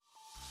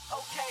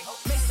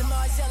Make some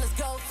eyes jealous,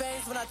 gold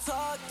fangs when I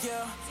talk,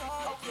 yeah.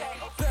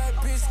 Bad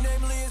bitch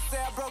named Leah say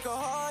I broke her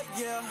heart,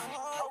 yeah.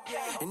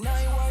 And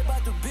I ain't worried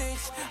about the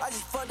bitch. I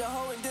just fuck the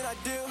hoe and then I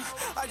do.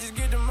 I just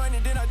get the money,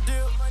 then I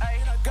do.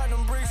 Got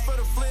them bricks for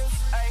the flips.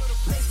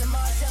 Make some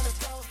eyes jealous,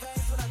 gold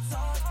fangs when I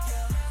talk,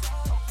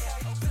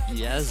 yeah.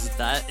 Yes,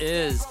 that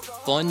is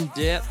Fun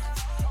Dip.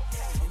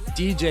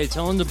 DJ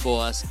Tone the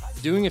Boss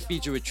doing a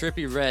feature with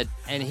Trippie Redd,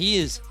 and he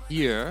is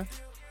here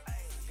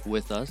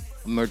with us,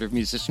 a murder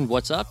musician.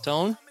 What's up,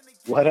 Tone?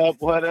 What up?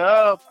 What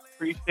up?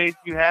 Appreciate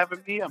you having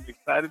me. I'm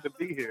excited to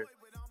be here.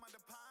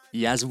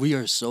 Yes, we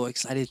are so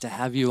excited to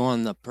have you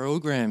on the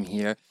program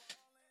here.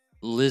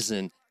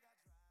 Listen,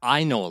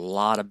 I know a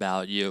lot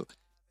about you.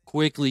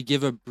 Quickly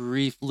give a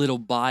brief little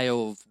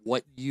bio of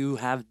what you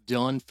have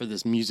done for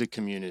this music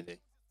community.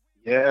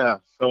 Yeah.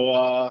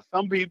 So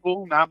some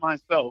people, not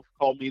myself,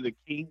 call me the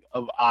king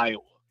of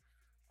Iowa.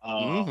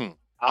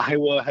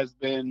 Iowa has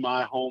been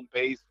my home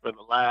base for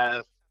the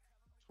last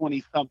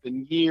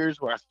 20-something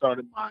years, where I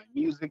started my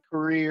music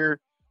career.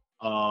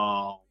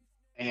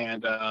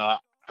 And I've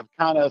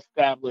kind of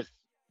established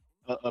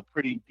a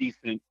pretty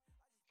decent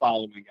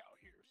following out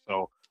here.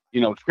 So,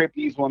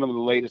 Trippie's one of the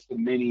latest of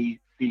many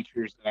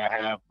features that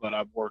I have, but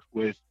I've worked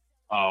with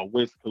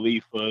Wiz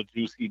Khalifa,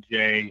 Juicy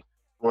J,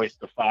 Royce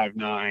the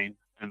 5'9",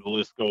 and the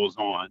list goes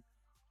on.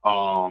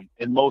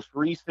 In most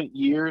recent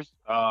years,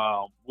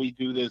 we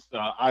do this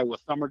Iowa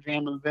Summer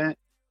Jam event,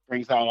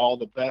 brings out all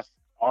the best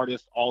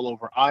artists all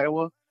over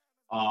Iowa.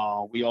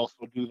 We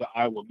also do the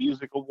Iowa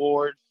Music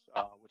Awards,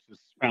 which is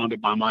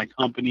founded by my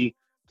company,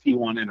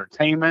 T1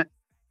 Entertainment.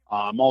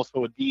 I'm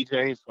also a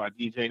DJ, so I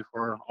DJ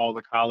for all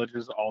the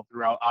colleges all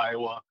throughout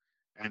Iowa.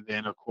 And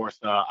then, of course,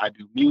 I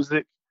do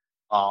music.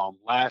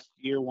 Last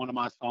year, one of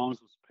my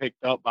songs was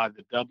picked up by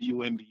the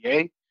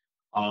WNBA.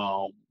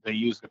 They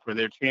used it for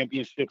their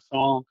championship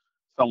song.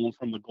 Someone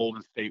from the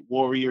Golden State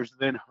Warriors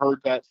then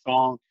heard that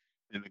song,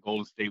 and the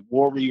Golden State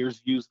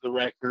Warriors used the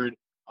record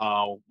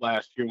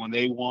last year when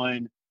they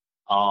won.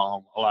 A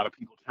lot of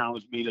people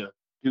challenged me to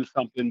do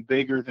something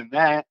bigger than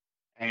that.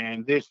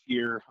 And this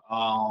year,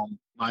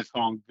 my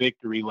song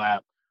Victory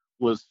Lap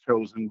was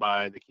chosen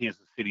by the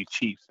Kansas City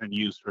Chiefs and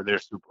used for their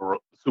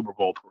Super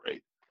Bowl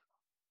parade.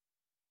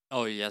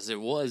 Oh, yes,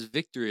 it was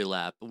Victory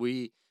Lap.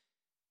 We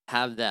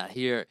have that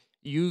here.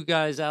 You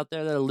guys out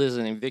there that are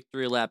listening,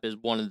 Victory Lap is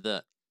one of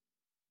the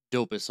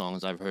dopest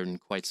songs I've heard in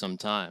quite some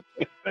time.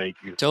 Thank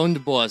you. Tone the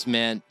Boss,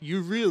 man,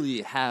 you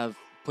really have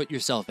put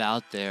yourself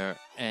out there,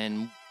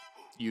 and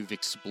you've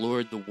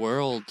explored the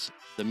world,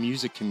 the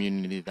music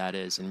community that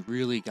is, and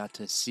really got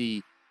to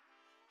see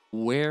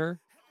where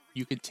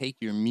you could take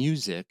your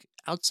music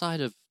outside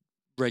of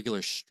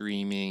regular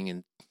streaming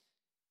and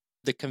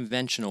the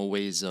conventional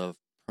ways of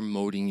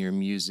promoting your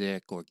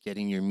music or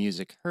getting your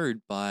music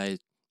heard by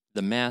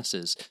the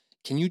masses.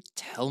 Can you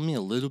tell me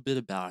a little bit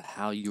about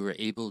how you were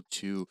able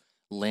to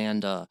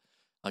land a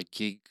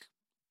gig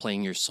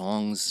playing your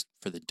songs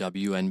for the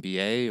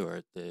WNBA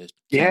or the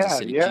Kansas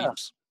City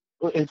Chiefs?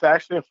 Well, it's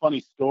actually a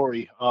funny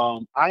story.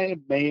 I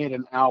had made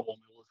an album.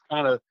 It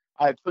was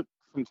I took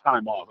some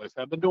time off. I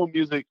said, I've been doing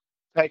music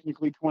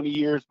technically 20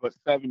 years, but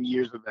 7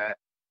 years of that,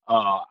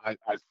 I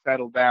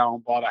settled down,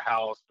 bought a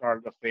house,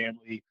 started a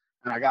family,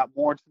 and I got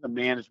more into the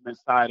management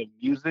side of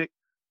music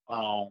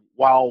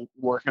while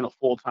working a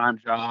full-time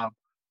job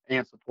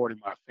and supporting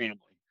my family.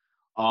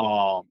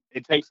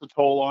 It takes a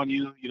toll on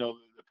you. The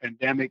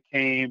pandemic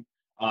came.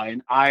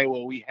 In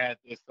Iowa, we had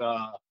this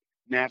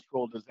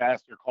natural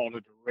disaster called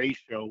a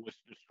derecho, which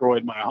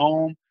destroyed my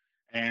home.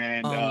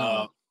 And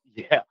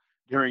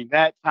during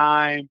that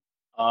time,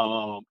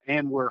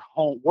 and we're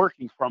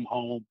working from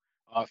home.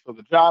 So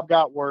the job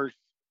got worse,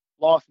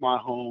 lost my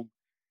home,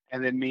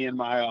 and then me and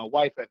my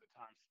wife at the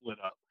time split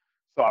up.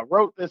 So I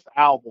wrote this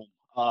album.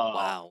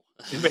 Wow.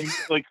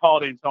 Basically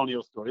called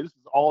Antonio Story. This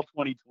is all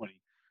 2020.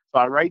 So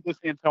I write this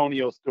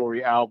Antonio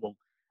Story album,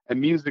 and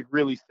music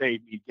really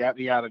saved me, got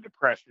me out of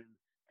depression,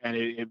 and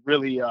it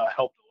really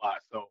helped a lot.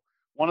 So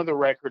one of the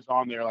records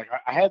on there, like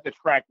I had the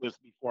track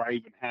list before I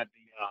even had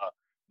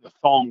the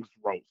songs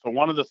wrote. So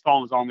one of the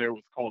songs on there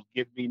was called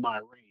 "Give Me My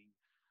Ring,"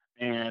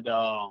 and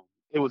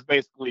it was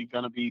basically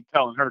going to be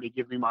telling her to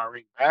give me my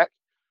ring back.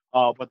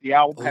 But the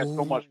album had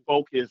so much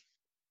focus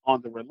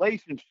on the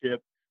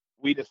relationship,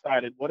 we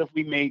decided, what if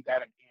we made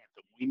that an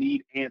anthem? We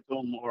need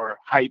anthem or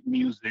hype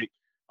music.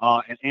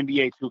 And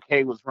NBA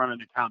 2K was running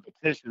a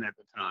competition at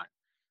the time.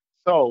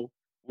 So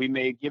we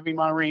made "Give Me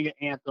My Ring" an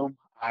anthem.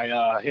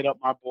 I hit up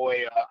my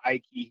boy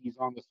Ike. He's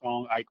on the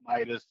song, Ike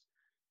Midas.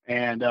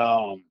 And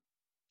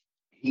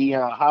he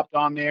hopped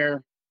on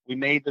there. We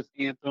made this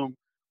anthem.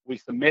 We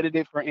submitted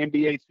it for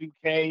NBA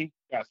 2K,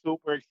 got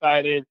super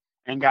excited,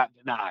 and got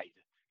denied.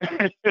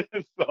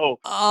 So,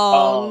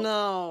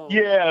 no.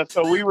 Yeah,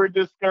 so we were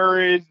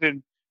discouraged,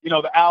 and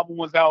the album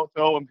was out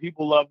though, and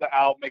people loved the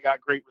album. It got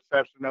great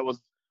reception. That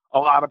was a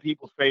lot of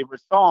people's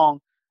favorite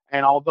song.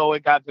 And although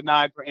it got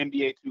denied for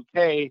NBA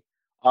 2K,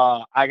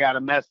 I got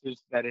a message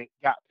that it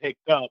got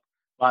picked up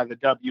by the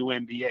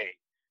WNBA.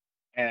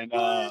 And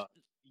Hell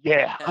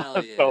yeah.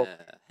 so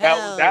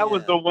Hell that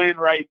was yeah. the win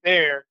right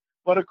there.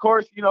 But of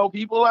course,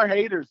 people are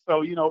haters.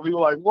 So, people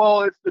are like,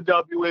 well, it's the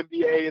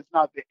WNBA, it's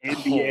not the Oh,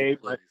 NBA,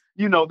 but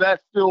please.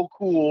 that's still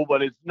cool,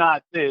 but it's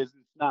not this,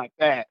 it's not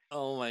that.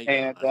 Oh my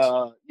And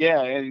gosh.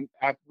 yeah, and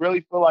I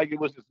really feel like it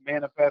was just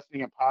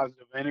manifesting in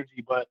positive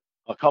energy. But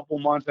a couple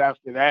months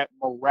after that,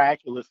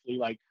 miraculously,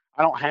 like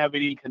I don't have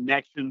any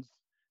connections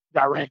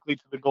directly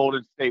to the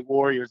Golden State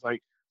Warriors.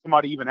 Like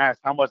somebody even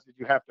asked, how much did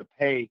you have to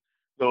pay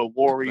the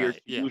Warriors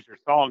Right. to Yeah. use your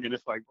song? And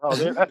it's like, bro,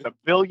 that's $1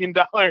 billion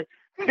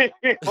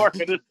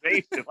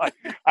organization. Like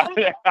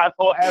I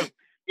don't have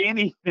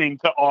anything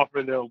to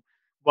offer them.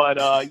 But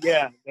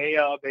yeah, they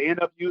end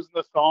up using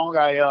the song.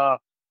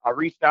 I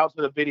reached out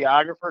to the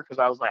videographer because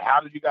I was like, how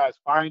did you guys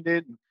find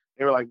it? And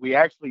they were like, we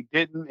actually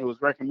didn't. It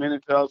was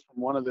recommended to us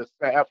from one of the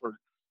staff or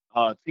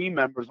team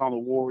members on the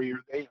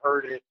Warriors. They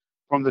heard it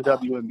from the Oh,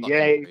 fucking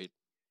WNBA. great.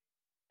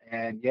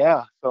 And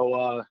yeah,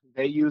 so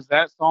they used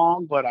that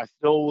song, but I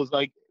still was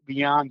like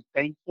beyond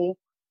thankful,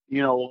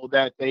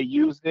 that they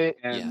used it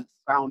Yes. and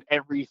found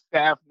every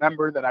staff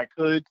member that I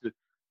could to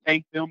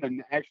thank them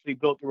and actually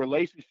built a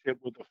relationship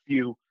with a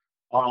few.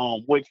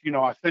 Which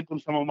I sent them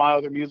some of my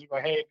other music,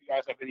 like, hey, if you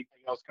guys have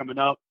anything else coming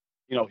up,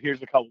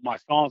 here's a couple of my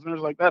songs, and I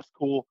was like, that's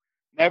cool.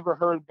 Never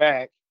heard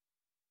back,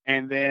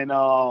 and then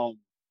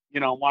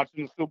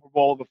watching the Super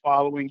Bowl the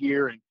following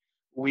year, and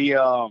we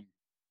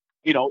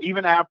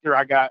even after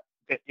I got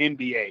the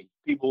NBA,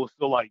 people were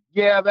still like,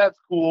 yeah, that's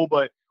cool,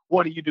 but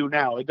what do you do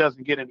now? It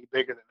doesn't get any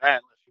bigger than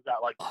that unless you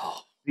got like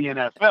Oh, the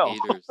NFL.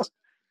 haters.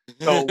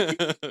 So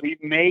we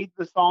made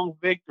the song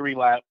Victory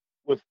Lap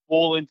with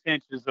full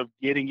intentions of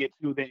getting it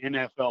to the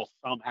NFL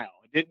somehow.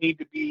 It didn't need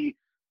to be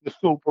the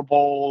Super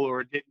Bowl,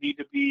 or it didn't need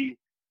to be,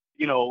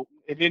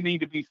 it didn't need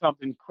to be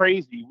something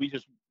crazy. We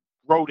just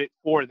wrote it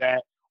for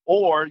that.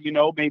 Or,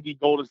 maybe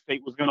Golden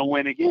State was going to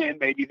win again.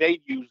 Maybe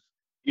they'd use,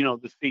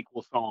 the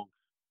sequel song.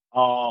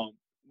 Um,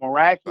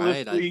 Right.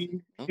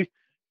 Miraculously,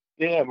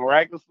 yeah,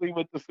 miraculously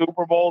with the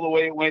Super Bowl, the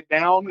way it went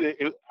down,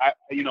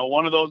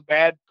 one of those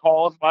bad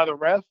calls by the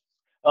refs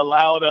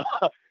allowed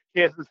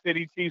Kansas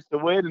City Chiefs to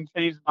win and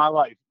changed my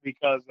life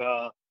because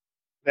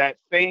that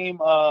same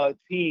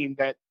team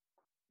that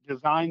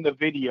designed the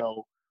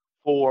video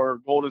for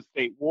Golden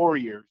State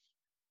Warriors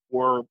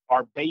are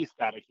based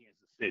out of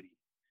Kansas City.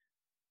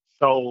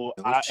 So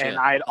No shit.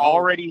 I had Oh,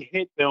 already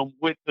hit them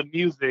with the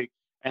music,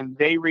 and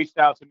they reached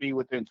out to me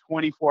within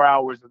 24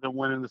 hours of them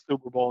winning the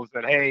Super Bowl and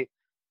said, "Hey,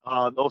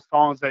 those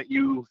songs that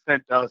you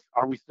sent us,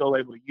 are we still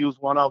able to use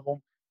one of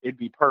them? It'd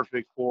be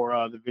perfect for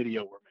the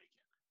video we're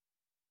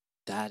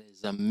that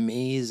is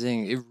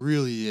amazing. It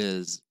really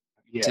is.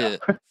 making." Yeah,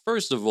 To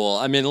first of all,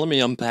 I mean, let me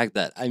unpack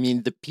that. I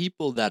mean, the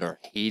people that are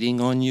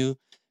hating on you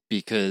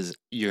because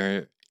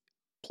you're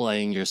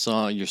playing your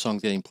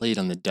song's getting played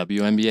on the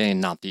WNBA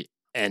and not the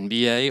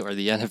NBA or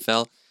the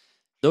NFL.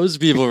 Those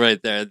people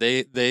right there,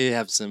 they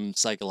have some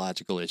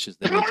psychological issues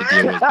they need to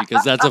deal with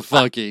because that's a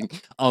fucking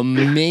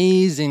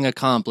amazing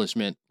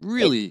accomplishment.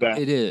 Really, it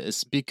exactly.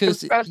 is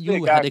because Especially a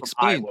you guy had from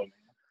explained. Iowa,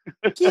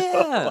 man.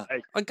 Yeah,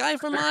 Like, a guy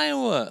from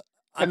Iowa.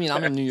 I mean,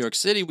 I'm in New York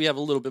City. We have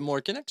a little bit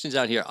more connections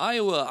out here.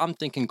 Iowa, I'm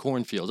thinking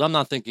cornfields. I'm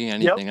not thinking yep,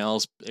 anything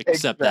else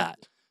except that.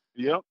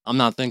 exactly. Yep. I'm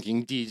not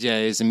thinking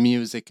DJs and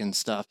music and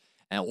stuff,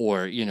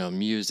 or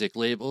music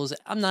labels.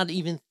 I'm not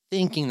even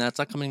thinking that's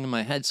not coming to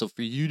my head. So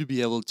for you to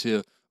be able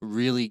to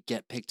really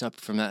get picked up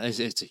from that,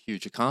 it's a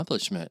huge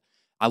accomplishment.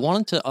 I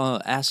wanted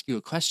to ask you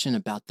a question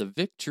about the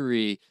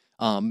victory.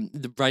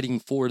 The writing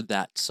for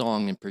that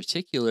song in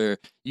particular.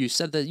 You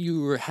said that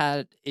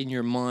had in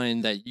your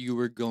mind that you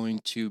were going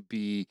to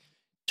be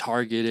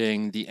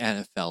targeting the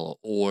NFL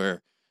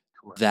or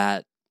Correct.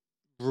 that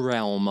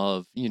realm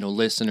of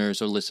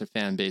listeners or listener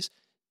fan base.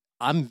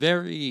 I'm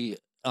very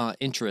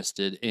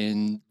interested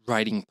in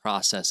writing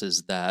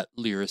processes that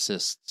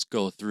lyricists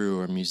go through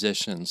or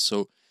musicians.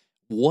 So,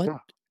 what Yeah.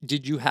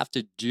 did you have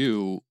to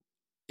do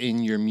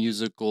in your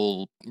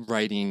musical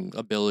writing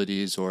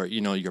abilities, or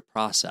your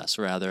process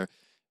rather,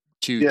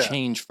 to Yeah.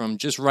 change from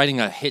just writing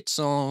a hit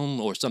song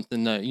or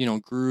something that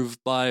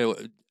groove by,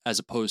 as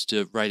opposed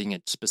to writing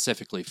it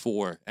specifically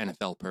for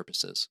NFL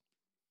purposes?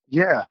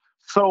 Yeah.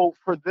 So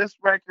for this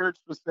record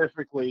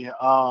specifically,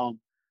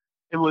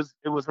 it was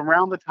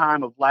around the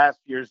time of last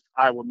year's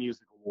Iowa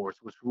Music Awards,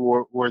 which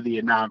were the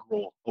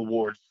inaugural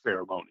awards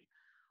ceremony.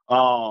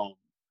 Um,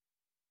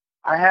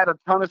 I had a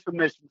ton of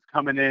submissions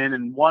coming in,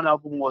 and one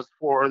of them was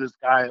for this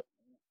guy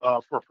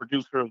for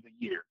producer of the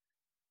year.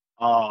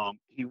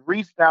 He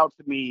reached out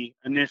to me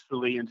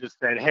initially and just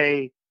said,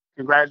 "Hey,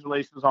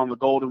 congratulations on the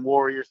Golden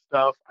Warrior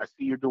stuff. I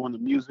see you're doing the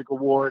music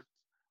awards.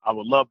 I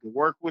would love to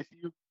work with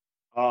you."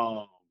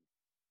 Um,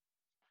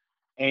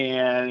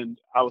 And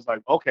I was like,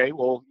 okay,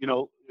 well,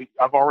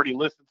 I've already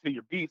listened to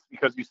your beats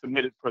because you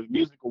submitted for the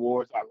music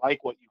awards. I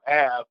like what you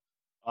have.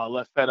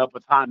 Let's set up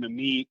a time to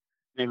meet.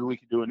 Maybe we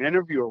could do an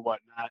interview or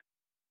whatnot.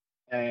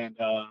 And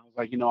I was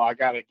like, I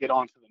got to get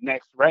on to the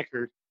next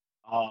record.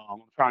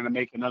 I'm trying to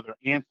make another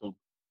anthem.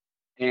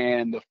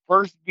 And the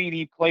first beat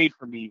he played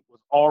for me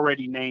was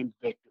already named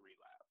Victory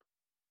Lap.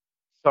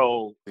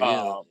 So,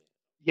 Really?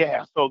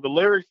 yeah, so the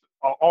lyrics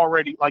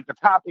already like the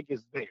topic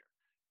is there.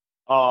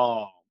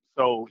 Um,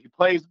 so he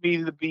plays me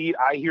the beat.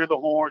 I hear the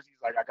horns.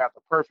 He's like, I got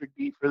the perfect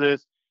beat for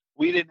this.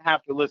 We didn't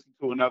have to listen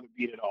to another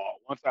beat at all.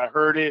 Once I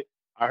heard it,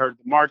 I heard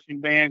the marching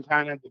band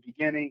kind of at the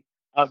beginning.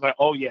 I was like,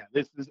 oh yeah,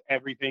 this is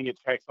everything. It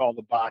checks all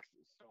the boxes.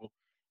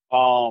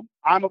 So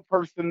I'm a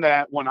person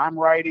that when I'm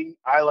writing,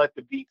 I let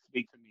the beat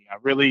speak to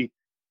me.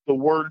 The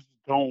words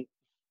don't,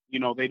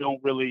 they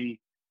don't really,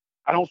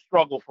 I don't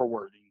struggle for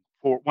wording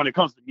for when it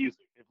comes to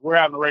music. If we're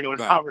having a regular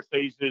Right.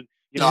 conversation,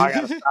 I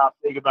got to stop,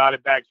 think about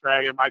it,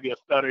 backtrack. It might be a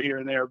stutter here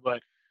and there,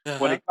 but when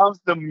Uh-huh. it comes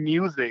to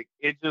music,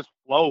 it just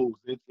flows.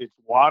 It's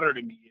water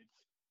to me. It's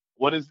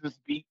what is this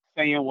beat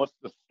saying? What's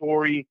the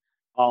story?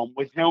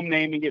 With him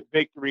naming it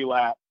Victory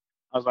Lap,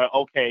 I was like,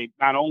 okay,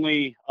 not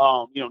only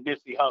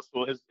Nipsey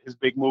Hussle, his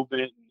big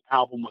movement and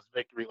album was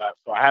Victory Lap,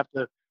 so I have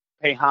to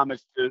pay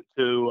homage to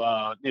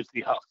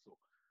Nipsey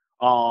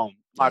Hussle.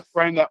 My Yes.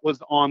 friend that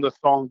was on the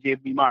song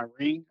 "Give Me My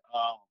Ring,"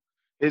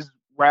 his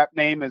rap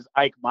name is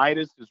Ike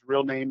Midas. His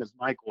real name is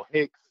Michael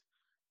Hicks,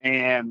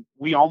 and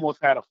we almost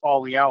had a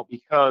falling out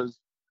because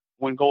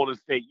when Golden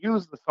State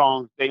used the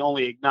song, they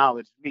only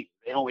acknowledged me.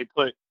 They only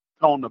put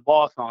Tone the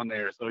Boss on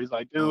there. So he's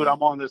like, dude, Oh.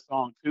 I'm on this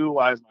song too.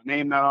 Why is my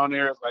name not on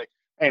there? It's like,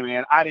 hey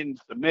man, I didn't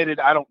submit it.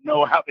 I don't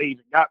know how they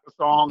even got the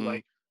song. Mhm.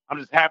 Like, I'm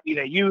just happy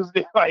they used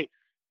it. Like,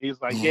 he's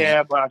like, Yeah.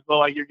 yeah, but I feel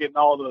like you're getting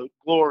all the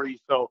glory.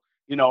 So,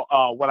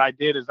 what I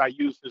did is I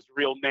used his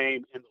real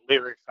name in the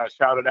lyrics. I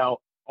shouted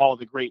out all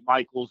the great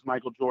Michaels,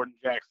 Michael Jordan,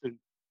 Jackson,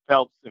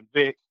 Phelps, and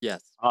Vic.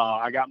 Yes.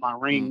 I got my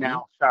ring Mm-hmm.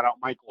 now. Shout out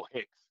Michael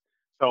Hicks.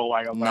 So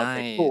like I was like,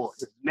 okay, cool. Nice.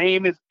 His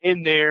name is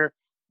in there.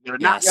 They're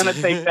not Yes. gonna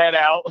take that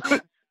out.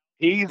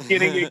 He's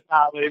getting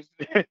acknowledged,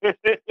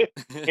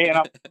 and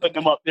I'm putting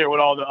him up there with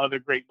all the other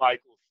great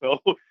Michaels. So,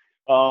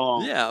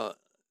 Yeah.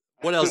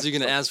 What else are you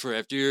gonna so- ask for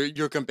after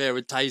you're compared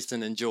with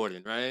Tyson and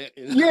Jordan, right?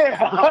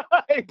 yeah,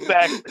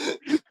 exactly.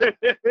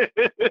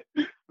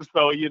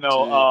 So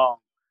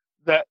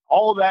that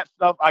all that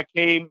stuff, I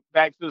came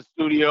back to the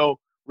studio,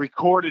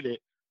 recorded it,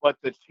 but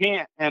the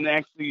chant and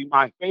actually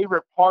my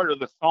favorite part of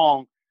the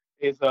song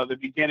is the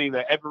beginning.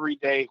 That every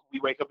day we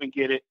wake up and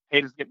get it.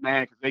 Haters get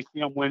mad because they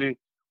see I'm winning.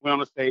 We're on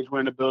the stage, we're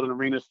in the building,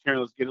 arena's cheering.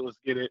 Let's get it, let's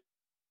get it.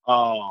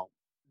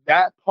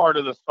 That part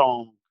of the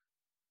song,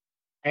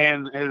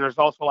 and there's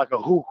also like a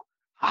hoo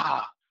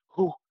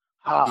hoo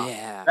ha.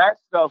 Yeah. That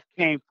stuff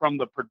came from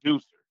the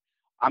producer.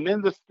 I'm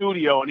in the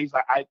studio and he's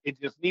like, it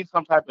just needs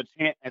some type of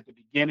chant at the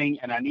beginning,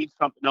 and I need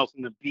something else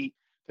in the beat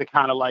to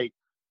kind of like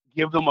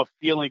give them a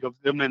feeling of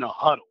them in a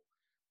huddle.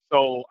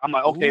 So I'm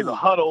like, okay, the Ooh.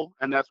 huddle,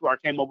 and that's where I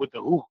came up with the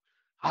ooh,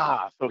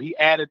 ha. So he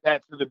added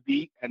that to the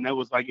beat, and that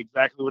was like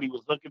exactly what he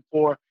was looking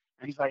for.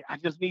 And he's like, I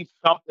just need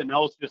something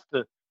else just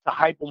to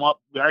hype them up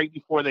right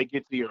before they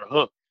get to your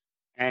hook.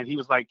 And he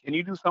was like, "Can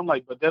you do something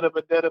like ba-da-da,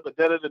 ba-da-da,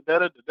 ba-da-da,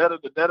 da-da-da, da-da-da,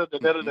 da-da-da,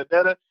 da-da-da, Mhm.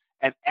 da-da-da?"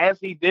 And as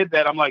he did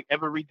that, I'm like,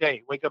 every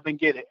day, wake up and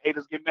get it.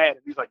 Haters get mad.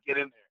 And he's like, get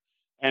in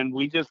there. And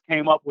we just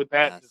came up with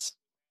that just Yes.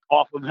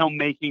 off of him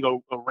making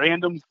a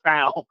random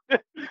sound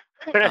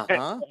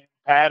Uh-huh.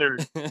 pattern,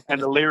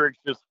 and the lyrics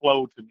just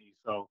flowed to me.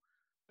 So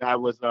that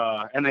was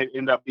and it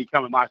ended up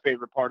becoming my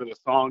favorite part of the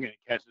song, and it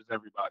catches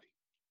everybody.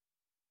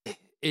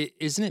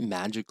 Isn't it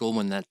magical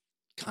when that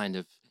kind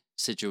of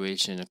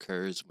situation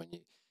occurs when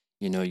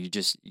you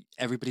just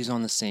everybody's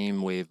on the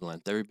same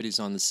wavelength, everybody's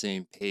on the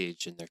same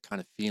page, and they're kind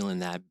of feeling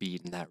that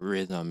beat and that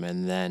rhythm,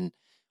 and then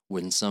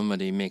when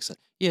somebody makes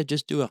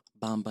just do a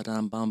bum ba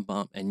dum bum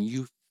bum, and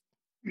you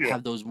Yeah.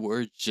 have those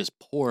words just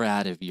pour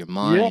out of your Yeah.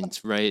 mind,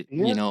 right?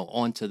 Yeah.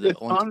 Onto the It's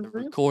unreal.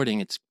 recording.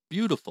 It's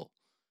beautiful.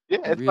 Yeah,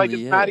 It it's like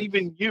really it's not is.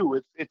 even you.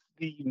 It's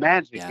the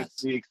magic. It's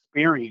Yes. the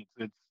experience.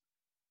 It's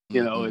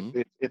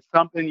Hmm. it's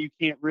something you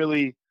can't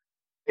really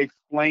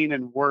explain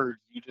in words.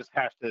 You just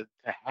have to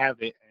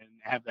have it and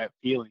have that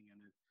feeling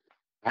and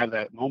have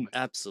that moment.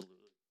 Absolutely.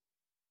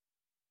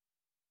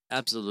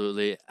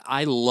 Absolutely.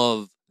 I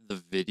love the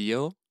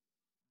video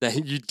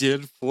that you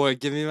did for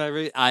Give Me My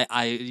Ring.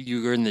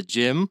 You were in the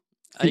gym,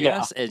 I Yeah.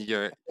 guess, and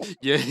you're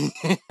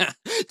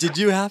did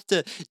you have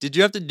to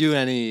do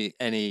any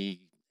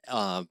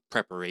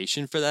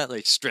preparation for that?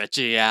 Like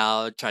stretching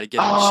out, try to get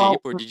in Oh,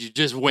 shape, or did you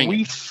just wing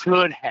we it?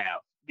 should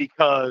have,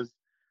 because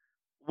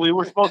we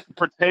were supposed to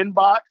pretend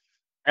box,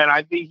 and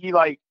I think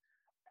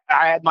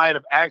might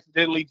have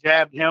accidentally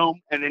jabbed him,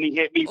 and then he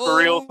hit me for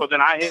real. Oh. So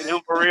then I hit him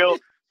for real.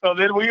 So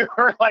then we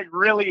were like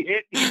really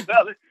hitting each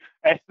other,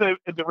 and the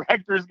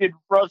director's getting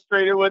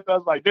frustrated with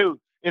us. Like, dude,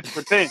 it's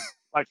pretend.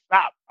 Like,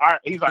 stop. All right.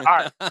 He's like, all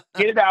right,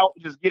 get it out.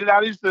 Just get it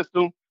out of your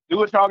system. Do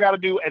what y'all got to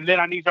do, and then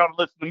I need y'all to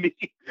listen to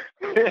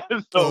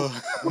me. So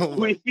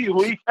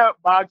we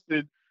kept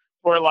boxing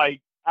for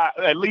like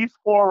at least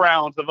 4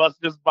 rounds of us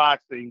just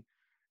boxing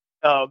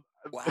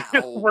Wow.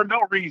 for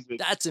no reason.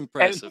 That's And,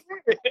 impressive.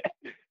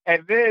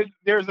 and then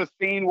there's a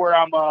scene where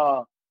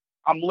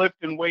I'm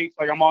lifting weights,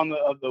 like I'm on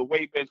the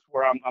weight bench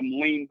where I'm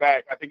leaned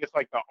back. I think it's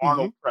like the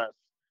Arnold press.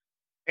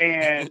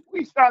 And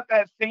we shot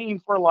that scene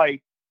for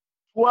like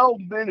 12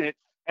 minutes,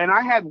 and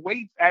I had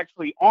weights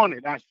actually on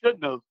it. I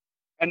shouldn't have.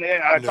 And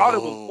I thought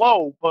it was No.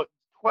 slow, but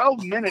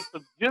 12 minutes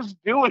of just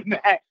doing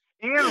that,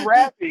 and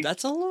rapping.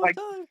 That's a long Like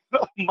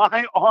time.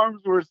 my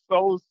arms were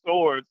so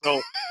sore.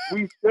 So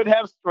we should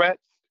have stretched.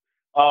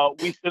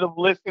 We should have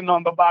listened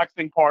on the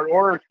boxing part,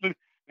 or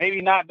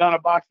maybe not done a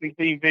boxing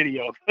theme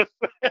video.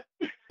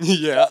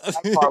 Yeah,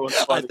 That part was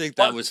I funny. think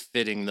that was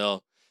fitting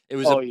though. It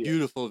was a Oh yeah.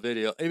 beautiful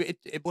video.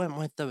 It went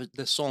with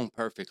the song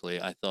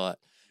perfectly, I thought.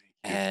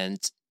 Thank you.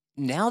 And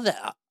now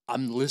that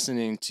I'm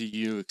listening to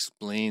you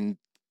explain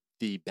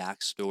the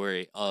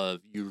backstory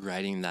of you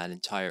writing that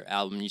entire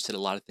album, you said a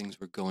lot of things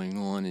were going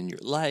on in your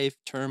life,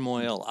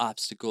 turmoil,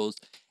 obstacles,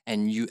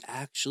 and you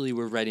actually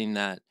were writing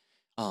that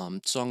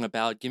song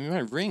about "Give Me My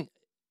Ring,"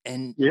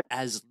 and Yeah.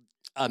 as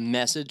a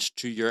message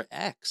to your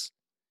ex,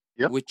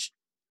 Yep. which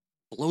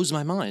blows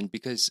my mind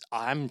because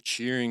I'm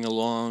cheering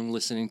along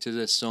listening to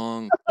this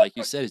song. Like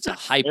you said, it's a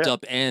hyped Yeah.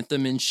 up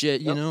anthem and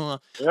shit, you Yep. know.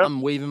 Yep.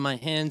 I'm waving my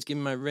hands,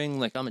 giving my ring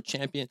like I'm a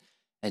champion.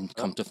 And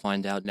come to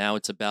find out now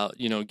it's about,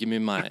 give me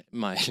my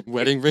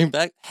wedding ring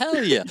back.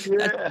 Hell yeah.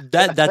 Yeah.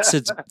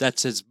 That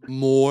says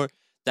more.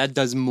 That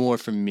does more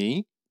for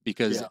me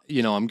because,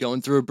 Yeah. I'm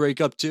going through a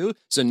breakup too.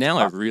 So now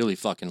I really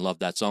fucking love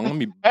that song. Let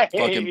me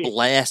fucking Hey.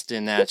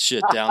 blasting that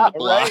shit down the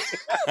block.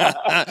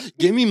 Right?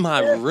 Give me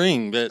my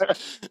ring, but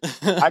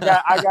I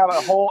got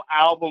a whole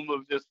album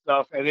of this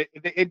stuff, and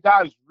it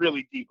dives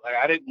really deep. Like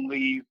I didn't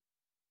leave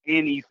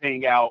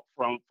anything out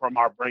from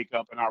our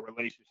breakup and our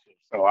relationship.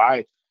 So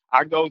I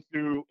go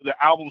through the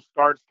album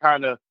starts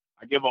kind of,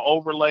 I give an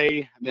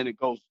overlay and then it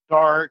goes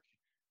dark.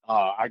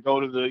 I go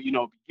to the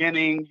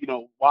beginning,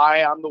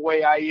 why I'm the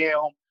way I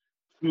am,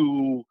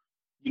 to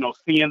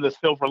seeing the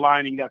silver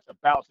lining that's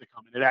about to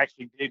come, and it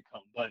actually did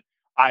come. But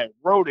I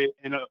wrote it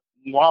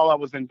while I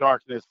was in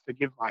darkness to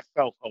give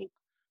myself hope.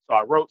 So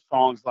I wrote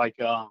songs like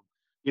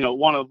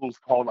one of them's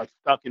called like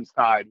Stuck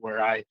Inside,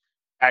 where I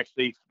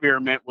actually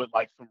experiment with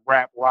like some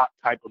rap rock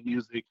type of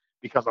music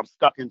because I'm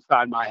stuck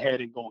inside my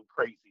head and going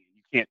crazy.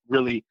 You can't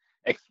really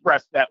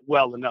express that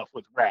well enough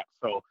with rap.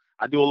 So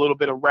I do a little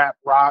bit of rap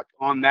rock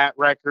on that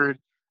record.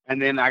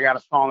 And then I got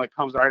a song that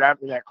comes right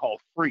after that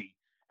called Free.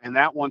 And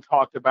that one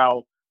talked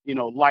about,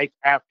 life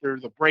after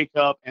the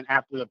breakup and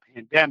after the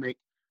pandemic,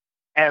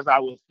 as I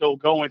was still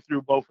going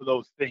through both of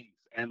those things.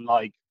 And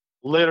like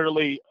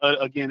literally,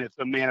 again, it's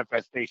a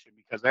manifestation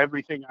because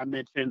everything I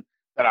mentioned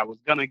that I was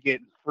going to get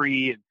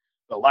free and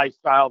the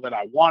lifestyle that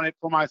I wanted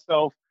for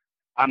myself,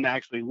 I'm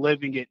actually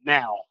living it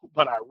now.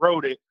 But I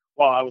wrote it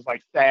while I was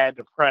like sad,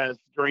 depressed,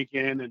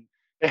 drinking, and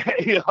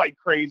like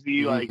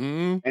crazy, like,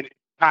 mm-hmm. and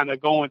kind of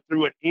going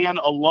through it and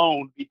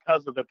alone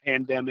because of the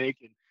pandemic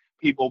and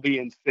people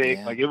being sick.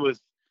 Yeah. Like it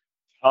was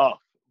tough,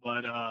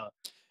 but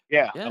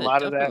yeah, a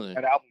lot definitely. of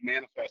that album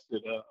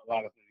manifested a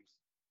lot of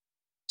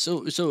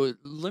things. So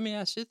let me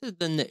ask you that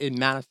then it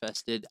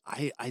manifested.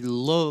 I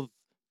love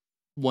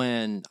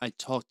when I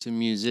talk to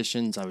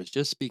musicians. I was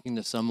just speaking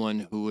to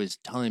someone who was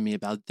telling me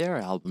about their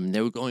album.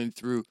 They were going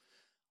through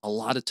a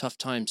lot of tough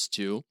times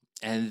too.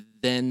 And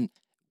then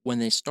when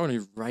they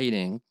started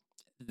writing,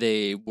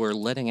 they were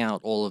letting out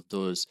all of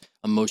those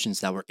emotions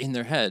that were in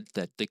their head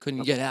that they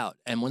couldn't get out.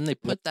 And when they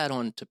put that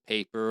onto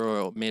paper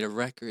or made a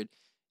record,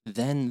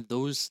 then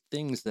those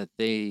things that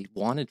they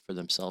wanted for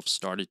themselves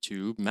started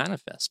to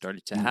manifest,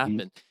 started to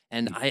happen.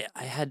 And I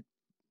had,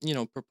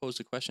 proposed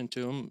a question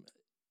to him.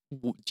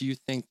 Do you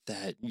think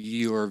that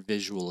your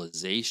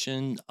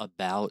visualization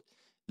about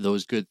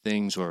those good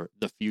things or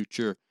the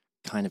future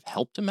kind of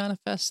helped to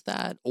manifest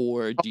that?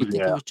 Or do you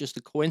think it was just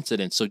a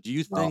coincidence? So do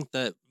you think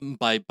that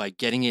by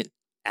getting it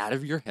out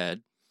of your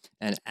head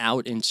and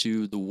out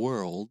into the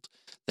world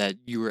that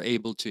you were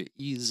able to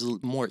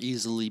more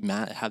easily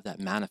have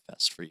that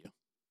manifest for you?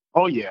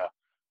 Oh yeah,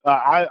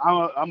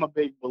 I'm a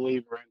big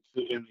believer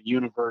in the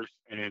universe,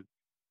 and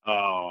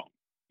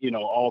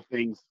all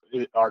things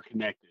are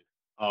connected.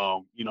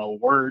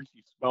 Words,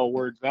 you spell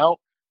words out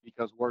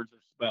because words are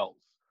spells.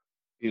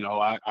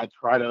 I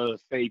try to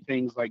say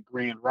things like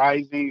grand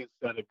rising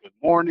instead of good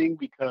morning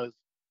because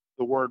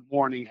the word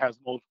morning has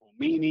multiple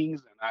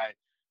meanings, and I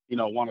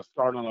want to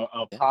start on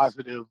a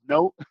positive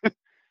note. But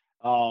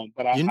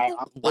I'm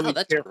wow, really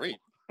that's careful. great.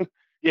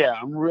 Yeah,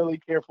 I'm really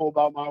careful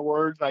about my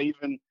words. I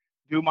even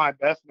do my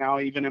best now,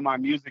 even in my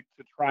music,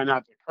 to try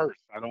not to curse.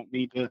 I don't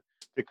need to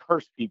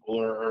curse people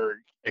or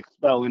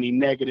expel any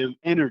negative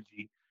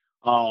energy.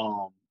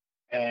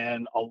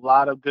 And a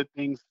lot of good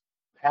things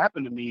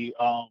happened to me,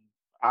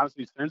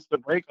 honestly, since the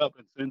breakup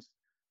and since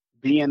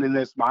being in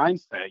this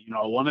mindset.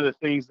 One of the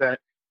things that,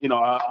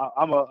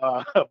 I'm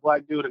a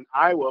black dude in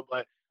Iowa,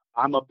 but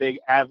I'm a big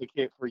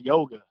advocate for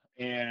yoga.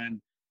 And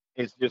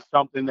it's just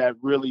something that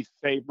really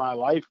saved my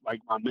life,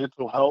 like my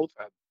mental health.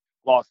 I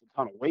lost a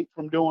ton of weight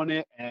from doing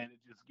it. And it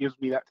just gives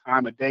me that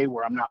time of day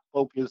where I'm not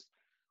focused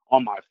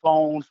on my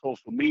phone,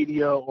 social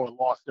media, or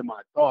lost in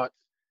my thoughts.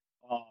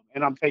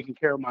 And I'm taking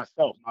care of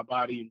myself, my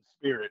body and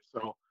spirit.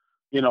 So,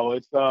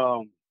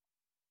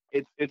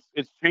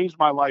 it's changed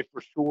my life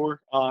for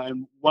sure.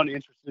 And one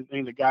interesting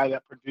thing, the guy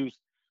that produced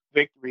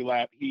Victory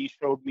Lap, he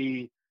showed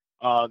me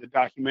the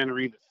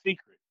documentary The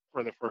Secret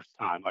for the first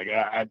time. Like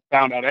I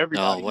found out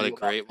everybody. Oh, what a knew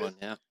about great this. one!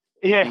 Yeah.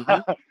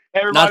 Yeah,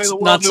 everybody in the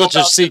Not world knew such a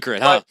about this,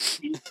 secret, huh?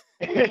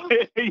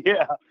 but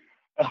yeah,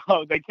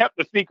 they kept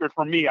the secret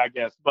from me, I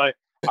guess. But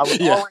I was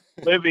Yeah. already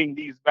living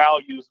these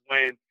values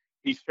when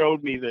he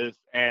showed me this,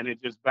 and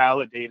it just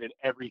validated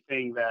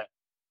everything that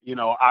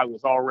I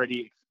was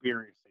already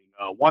experiencing.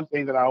 One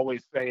thing that I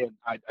always say, and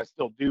I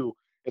still do,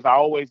 is I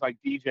always like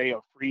DJ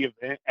a free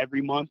event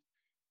every month,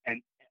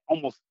 and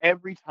almost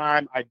every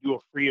time I do a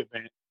free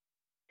event,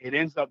 it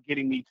ends up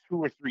getting me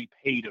 2 or 3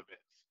 paid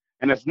events.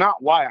 And it's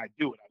not why I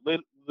do it. I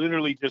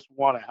literally just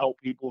want to help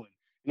people. And,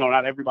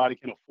 not everybody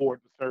can afford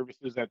the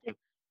services at the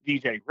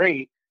DJ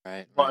rate.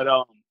 Right, right.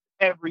 But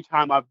every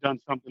time I've done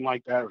something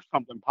like that or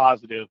something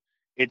positive,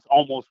 it's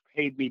almost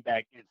paid me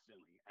back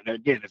instantly. And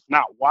again, it's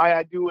not why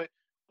I do it,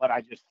 but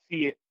I just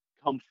see it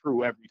come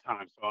true every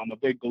time. So I'm a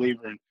big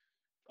believer in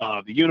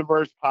the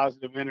universe,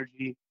 positive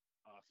energy,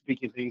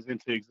 speaking things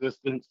into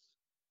existence,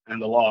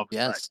 and the law of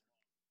attraction.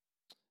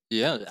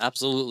 Yes. Yeah,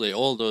 absolutely.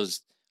 All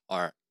those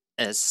are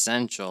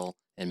essential,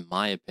 in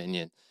my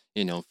opinion,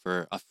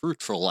 for a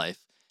fruitful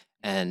life.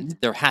 And Mhm.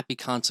 they're happy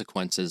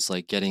consequences,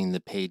 like getting the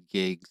paid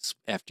gigs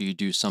after you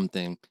do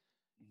something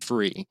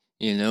free,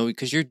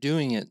 because you're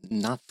doing it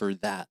not for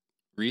that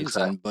reason,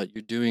 Exactly. but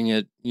you're doing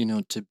it,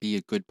 to be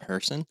a good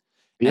person.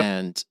 Yep.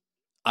 And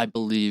I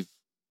believe,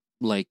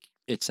 like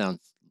it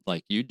sounds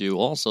like you do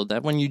also,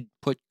 that when you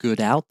put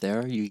good out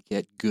there, you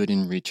get good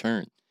in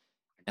return.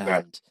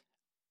 Exactly. And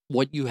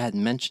what you had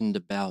mentioned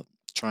about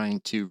trying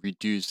to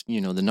reduce, the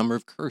number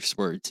of curse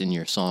words in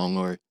your song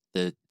or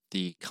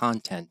the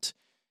content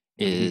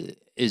Hmm.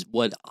 is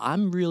what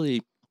I'm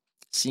really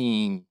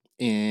seeing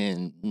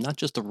in not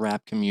just the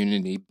rap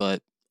community,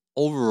 but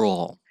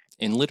overall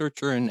in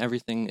literature and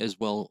everything as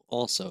well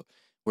also,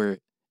 where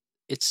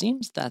it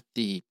seems that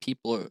the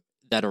people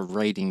that are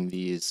writing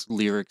these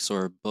lyrics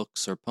or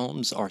books or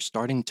poems are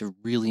starting to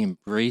really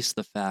embrace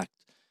the fact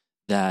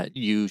that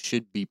you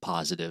should be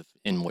positive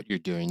in what you're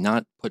doing,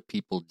 not put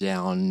people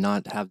down,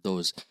 not have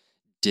those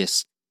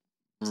diss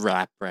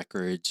rap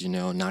records,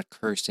 not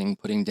cursing,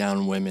 putting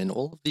down women.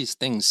 All of these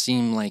things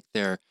seem like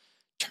they're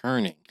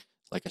turning,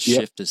 like a Yep.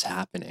 shift is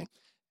happening.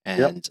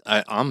 Yep. And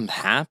I'm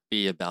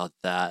happy about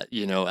that,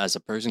 as a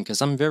person,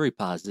 because I'm very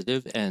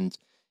positive, and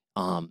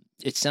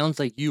it sounds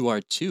like you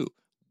are too.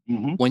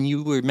 Hmm. When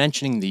you were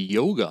mentioning the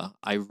yoga,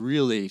 I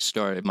really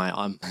started my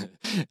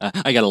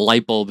I got a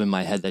light bulb in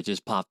my head that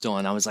just popped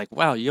on. I was like,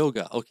 wow,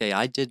 yoga. Okay,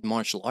 I did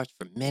martial arts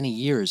for many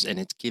years, and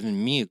it's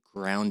given me a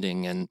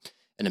grounding and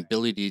an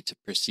ability to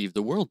perceive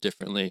the world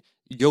differently.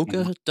 Hmm.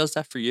 Yoga does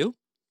that for you?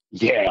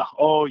 Yeah.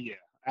 Oh, yeah.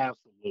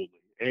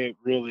 Absolutely. It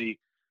really,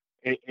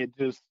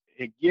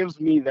 it gives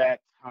me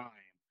that time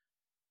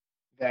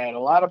that a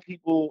lot of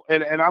people,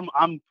 and I'm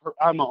an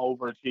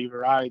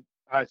overachiever.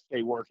 I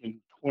stay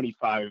working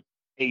 25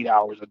 8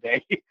 hours a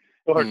day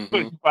or Mm-hmm.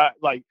 25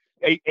 like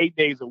 8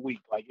 days a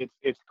week. Like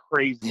it's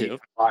crazy Yep.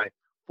 how I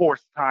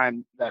force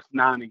time that's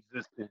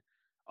non-existent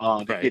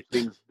to Right. get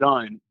things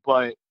done.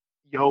 But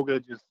yoga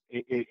just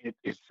it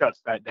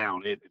shuts that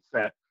down. It's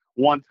that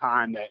one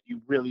time that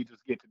you really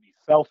just get to be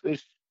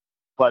selfish,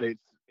 but it's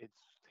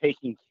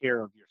taking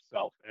care of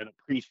yourself and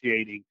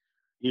appreciating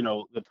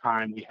the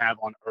time we have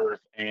on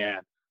earth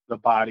and the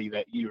body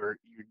that you're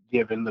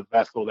given, the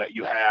vessel that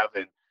you have,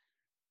 and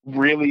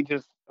really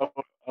just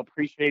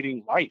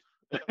appreciating life.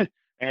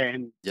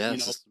 And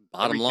Yes.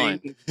 Bottom line.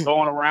 everything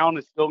going around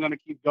is still going to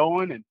keep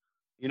going. And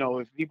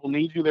if people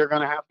need you, they're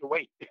going to have to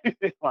wait.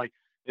 Like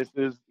this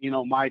is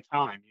my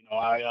time.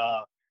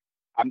 I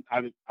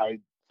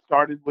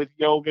started with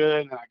yoga,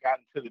 and then I got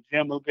into the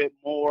gym a bit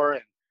more.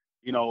 And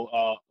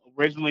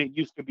originally it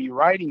used to be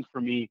writing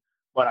for me,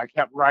 but I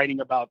kept writing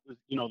about the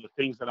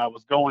things that I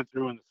was going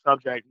through, and the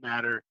subject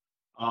matter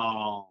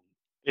um,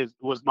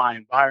 was my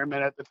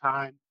environment at the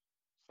time.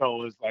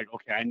 So it's like,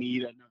 okay, I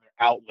need another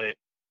outlet,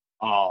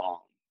 um,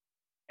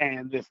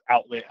 and this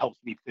outlet helps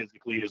me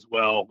physically as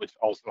well, which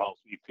also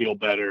helps me feel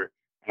better,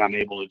 and I'm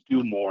able to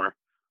do more.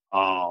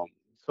 Um,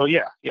 so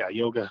yeah,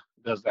 yoga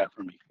does that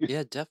for me.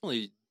 Yeah,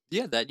 definitely.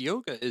 Yeah, that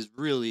yoga is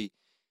really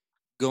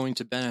going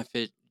to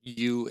benefit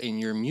you in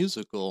your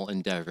musical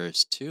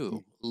endeavors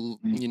too.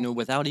 Mhm.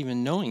 Without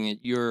even knowing it,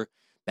 you're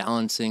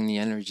balancing the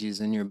energies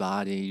in your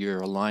body.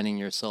 You're aligning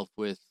yourself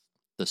with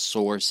the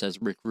source,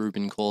 as Rick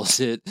Rubin calls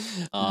it.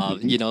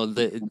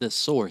 Mhm. The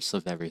source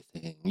of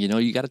everything.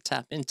 You got to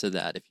tap into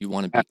that if you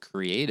want to be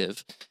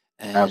creative.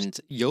 And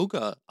Absolutely.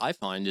 yoga, I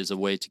find, is a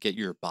way to get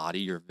your body,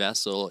 your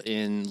vessel,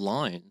 in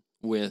line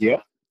with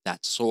Yeah.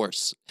 that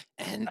source.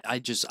 And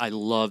I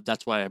love,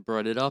 that's why I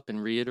brought it up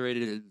and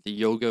reiterated it. The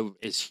yoga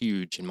is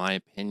huge, in my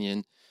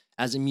opinion.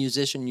 As a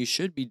musician, you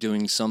should be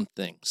doing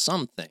something.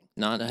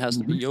 Not it has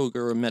to be Mhm. yoga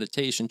or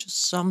meditation,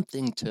 just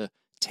something to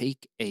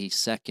take a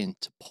second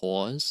to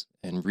pause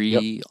and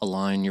Yep.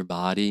 realign your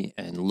body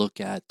and look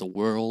at the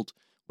world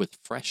with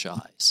fresh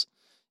eyes.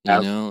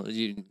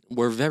 Absolutely.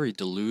 We're very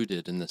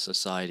deluded in the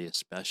society,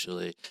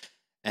 especially.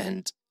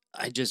 And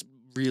I just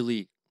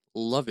really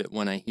love it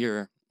when I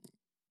hear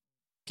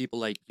people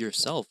like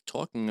yourself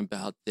talking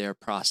about their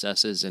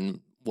processes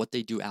and what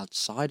they do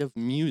outside of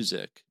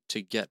music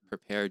to get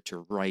prepared to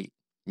write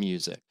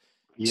music.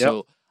 Yep.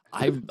 So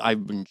I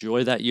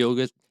enjoy that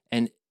yoga,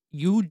 and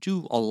you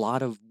do a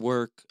lot of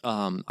work.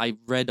 I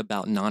read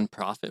about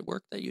nonprofit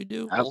work that you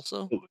do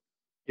also. Absolutely.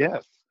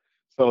 Yes.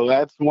 So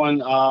that's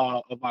one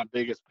of my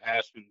biggest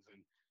passions.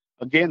 And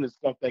again, the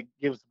stuff that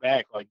gives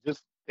back, like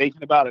just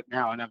thinking about it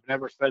now, and I've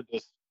never said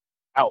this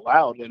out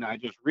loud, and I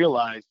just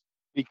realized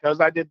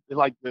because I did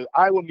like the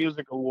Iowa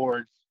Music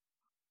Awards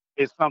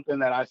is something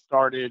that I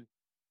started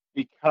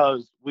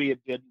because we had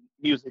did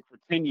music for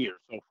 10 years.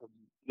 So from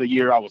the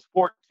year I was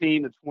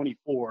 14 to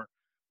 24,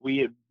 we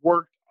had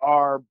worked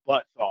our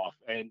butts off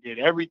and did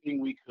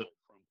everything we could,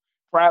 from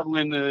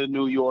traveling to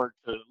New York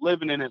to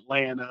living in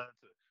Atlanta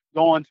to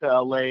going to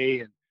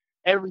LA, and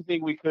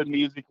everything we could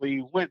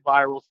musically. Went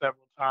viral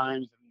several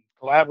times and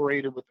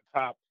collaborated with the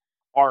top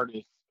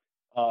artists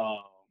uh,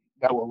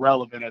 that were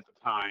relevant at the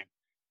time.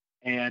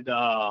 And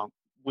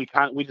we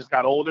just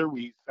got older.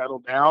 We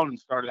settled down and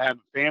started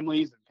having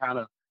families and kind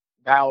of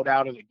bowed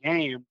out of the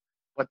game.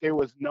 But there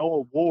was no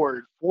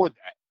award for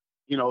that.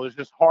 It was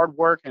just hard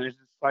work, and it's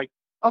just like,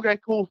 okay,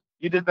 cool,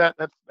 you did that.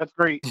 That's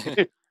great.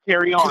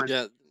 Carry on.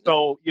 Yeah,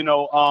 So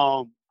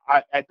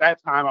I at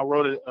that time I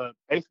wrote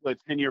basically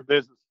a 10-year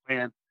business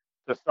plan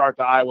to start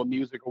the Iowa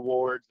Music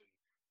Awards.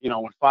 And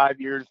when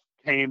 5 years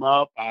came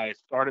up, I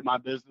started my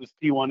business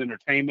T1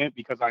 Entertainment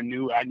because I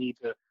knew I need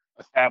to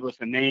establish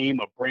a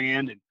name, a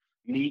brand, and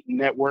meet and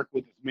network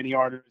with as many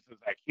artists as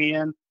I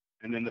can.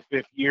 And then the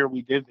 5th year,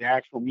 we did the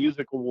actual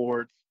music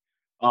awards.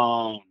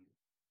 Um,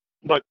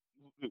 but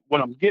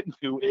what I'm getting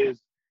to is,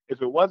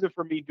 if it wasn't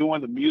for me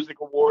doing the music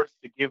awards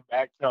to give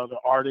back to other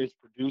artists,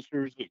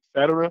 producers,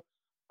 etc.,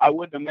 I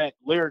wouldn't have met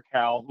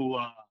Lyrical, who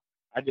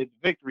I did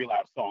the Victory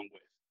Lap song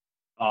with.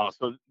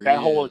 So that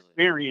whole really.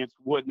 experience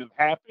wouldn't have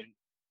happened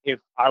if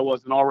I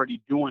wasn't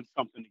already doing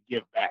something to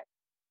give back.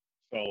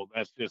 So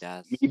that's just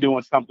Yes. me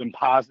doing something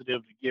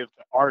positive to give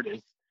to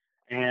artists.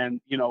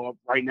 And,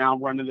 right now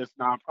I'm running this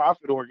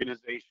nonprofit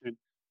organization.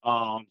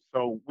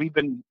 So we've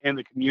been in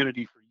the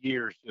community for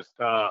years, just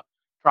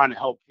trying to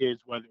help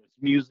kids, whether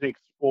it's music,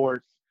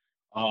 sports,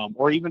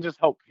 or even just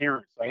help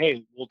parents. Like,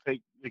 hey, we'll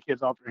take the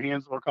kids off your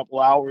hands for a couple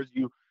hours.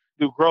 You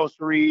do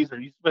groceries, or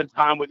you spend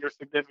time with your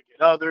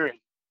significant other, and,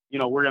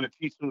 we're going to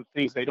teach them the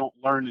things they don't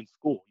learn in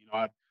school.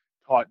 I've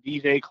taught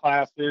DJ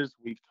classes.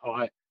 We've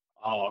taught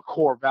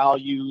core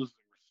values,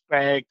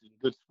 respect, and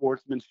good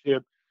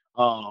sportsmanship,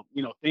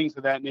 things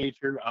of that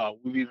nature.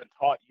 We've even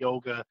taught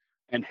yoga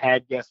and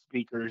had guest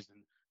speakers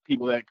and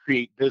people that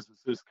create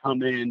businesses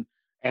come in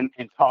and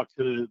talk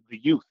to the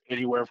youth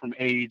anywhere from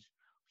age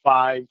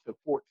 5 to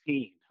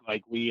 14.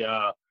 Like we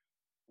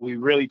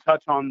really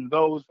touch on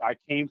those. I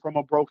came from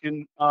a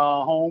broken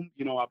home.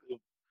 I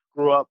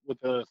grew up with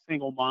a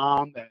single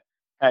mom that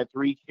had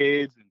 3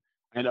 kids, and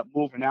I ended up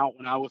moving out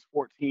when I was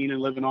 14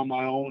 and living on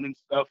my own and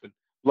stuff. And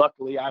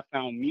luckily, I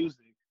found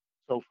music.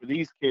 So for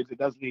these kids, it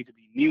doesn't need to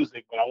be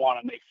music, but I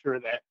want to make sure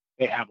that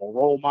they have a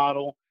role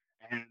model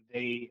and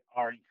they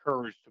are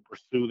encouraged to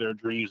pursue their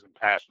dreams and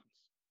passions.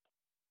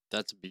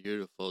 That's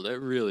beautiful. That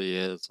really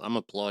is. I'm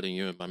applauding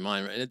you in my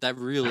mind. Right? That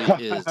really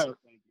is Thank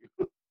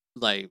you.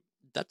 like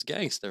that's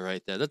gangster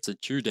right there. That's a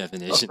true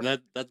definition.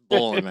 That's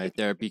balling right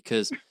there,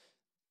 because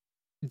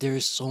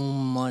there's so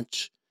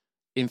much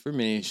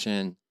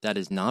information that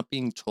is not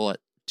being taught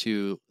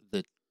to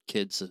the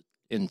kids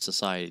in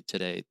society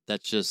today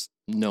that's just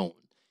known.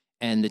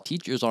 And the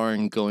teachers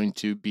aren't going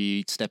to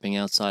be stepping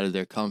outside of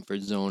their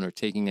comfort zone or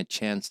taking a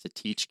chance to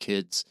teach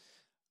kids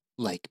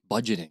like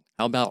budgeting.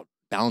 How about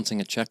balancing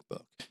a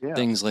checkbook? Yeah,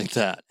 Things like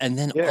that. And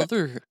then yeah,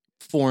 other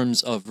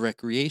forms of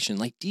recreation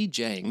like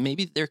DJing.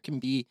 Maybe there can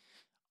be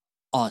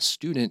a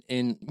student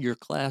in your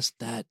class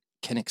that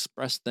can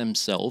express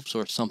themselves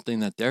or something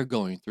that they're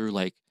going through,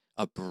 like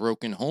a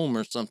broken home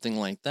or something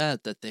like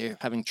that, that they're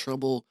having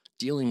trouble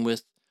dealing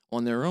with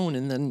on their own.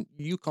 And then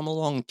you come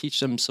along and teach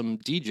them some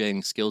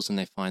DJing skills, and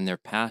they find their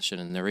passion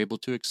and they're able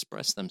to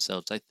express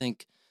themselves. I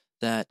think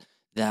that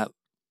that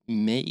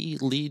may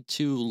lead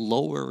to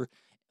lower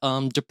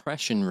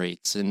depression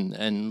rates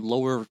and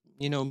lower,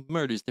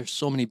 murders. There's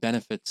so many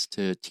benefits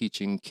to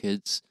teaching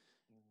kids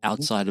Mhm.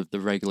 outside of the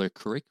regular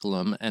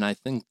curriculum. And I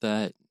think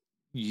that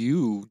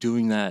you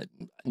doing that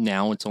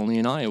now, it's only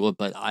in Iowa,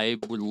 but I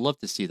would love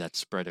to see that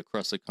spread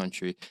across the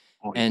country.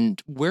 Oh, yeah.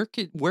 And where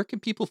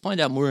could people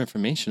find out more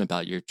information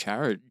about your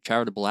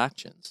charitable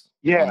actions?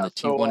 On Yeah. the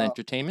T1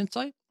 Entertainment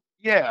site?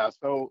 Yeah.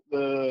 So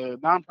the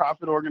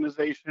nonprofit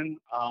organization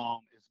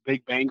is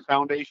Big Bang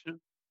Foundation.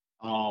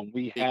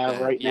 We Big have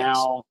Bang, right yes.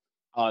 now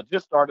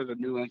just started a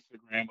new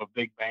Instagram of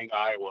Big Bang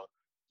Iowa,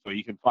 so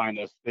you can find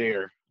us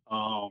there.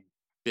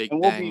 Big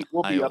And we'll Bang, be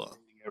we'll be Iowa. updating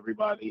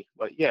everybody.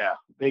 But yeah,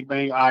 Big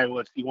Bang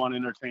Iowa, T1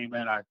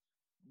 Entertainment. I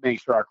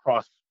make sure I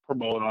cross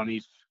promote on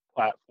each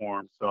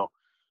platform. So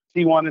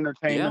T1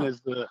 Entertainment Yeah,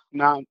 is the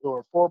non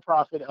or for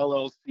profit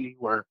LLC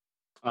where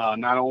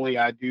not only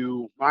I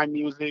do my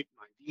music,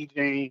 my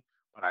DJing,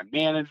 but I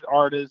manage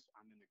artists.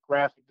 I'm in the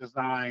graphic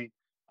design,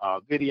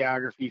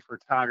 videography,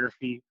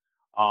 photography.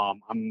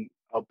 I'm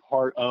a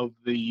part of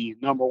the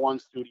 #1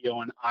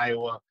 studio in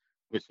Iowa,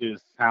 which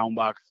is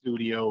Soundbox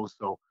Studio.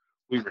 So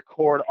we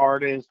record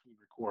artists, we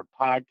record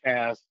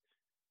podcasts.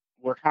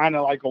 We're kind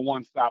of like a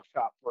one-stop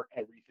shop for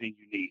everything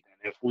you need.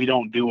 And if we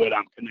don't do it,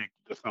 I'm connected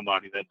to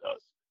somebody that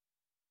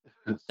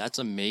does. That's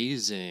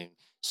amazing.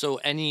 So,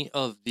 any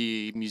of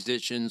the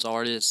musicians,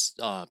 artists,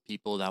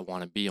 people that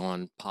want to be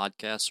on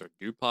podcasts or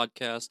do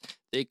podcasts,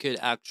 they could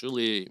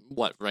actually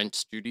rent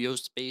studio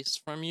space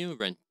from you,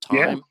 rent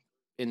Yeah, time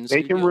in the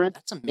they can studio. rent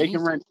That's they can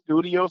amazing. rent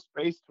studio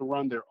space to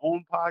run their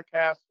own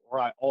podcast, or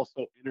I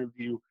also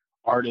interview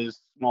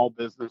artists, small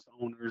business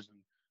owners,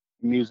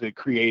 and music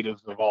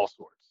creatives of all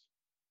sorts.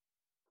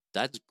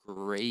 That's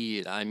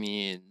great. I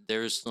mean,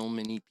 there's so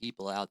many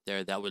people out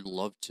there that would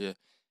love to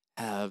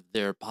have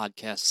their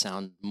podcast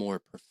sound more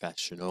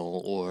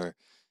professional or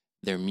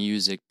their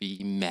music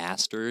be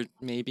mastered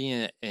maybe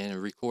in a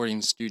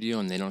recording studio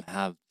and they don't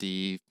have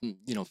the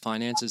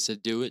finances to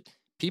do it.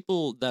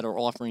 People that are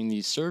offering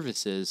these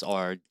services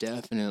are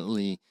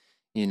definitely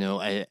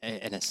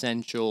an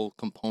essential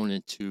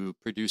component to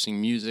producing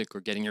music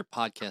or getting your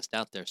podcast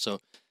out there. So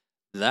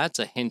that's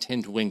a hint,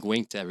 hint, wink,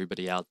 wink to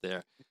everybody out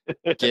there.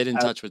 Get in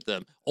touch with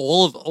them.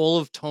 All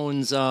of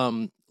Tone's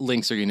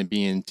links are going to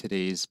be in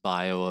today's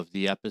bio of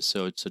the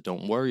episode, so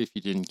don't worry if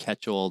you didn't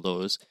catch all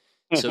those.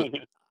 So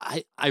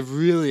I'm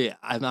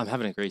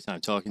having a great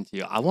time talking to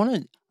you. I want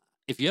to,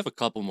 if you have a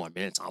couple more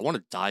minutes, I want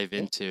to dive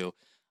into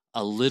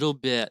a little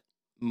bit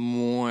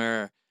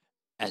more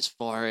as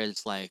far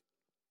as like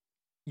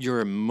your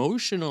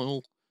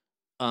emotional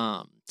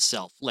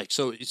self. Like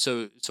so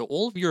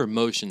all of your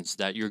emotions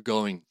that you're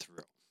going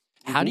through.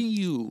 How do Mhm.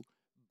 you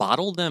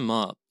bottle them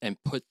up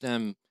and put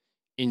them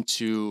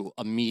into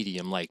a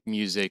medium like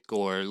music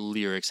or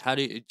lyrics? How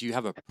do you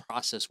have a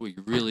process where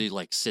you really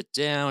like sit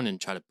down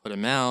and try to put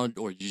them out,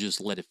 or you just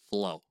let it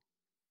flow?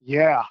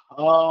 Yeah,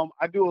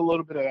 I do a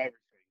little bit of everything.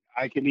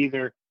 I can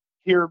either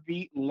hear a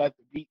beat and let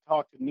the beat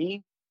talk to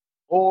me,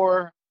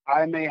 or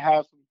I may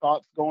have some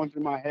thoughts going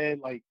through my head.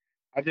 Like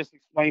I just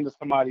explained to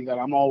somebody that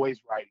I'm always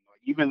writing. Like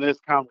even this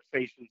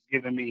conversation's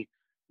giving me,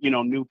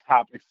 new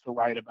topics to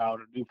write about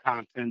or new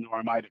content, or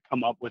I might have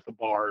come up with a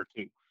bar or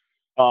two.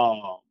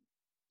 Um,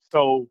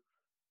 so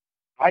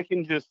I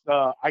can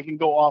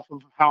go off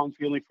of how I'm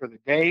feeling for the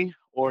day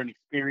or an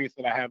experience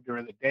that I have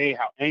during the day,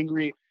 how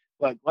angry.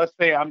 Like let's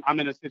say I'm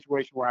in a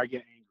situation where I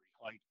get angry.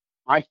 Like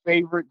my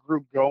favorite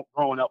group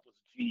growing up was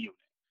G Unit.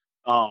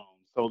 Um,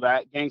 so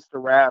that gangster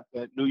rap,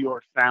 that New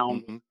York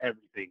sound was Hmm.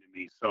 everything to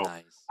me. So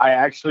Nice. I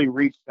actually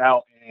reached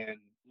out and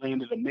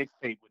landed a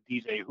mixtape with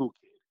DJ Who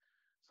Kid.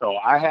 So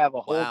I have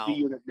a whole G Wow.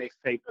 Unit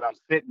mixtape that I'm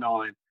sitting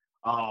on,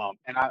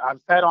 and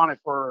I've sat on it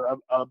for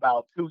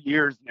about 2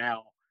 years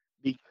now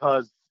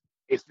because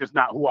it's just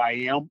not who I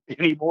am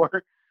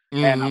anymore,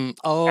 and I'm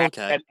Oh, at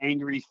okay. that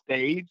angry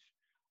stage.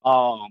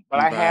 But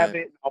I have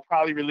Right. it. I'll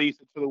probably release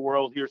it to the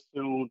world here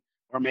soon,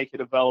 or make it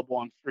available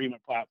on streaming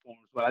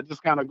platforms. But I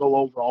just kind of go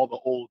over all the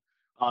old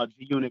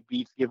G Unit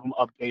beats, give them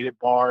updated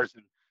bars,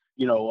 and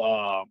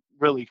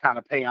really kind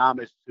of pay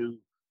homage to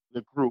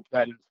the group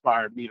that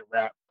inspired me to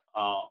rap.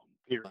 Um,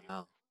 Period.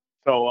 Wow.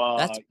 So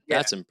yeah,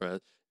 That's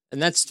impressive.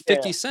 And that's yeah,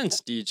 50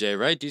 Cent's DJ,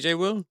 right? DJ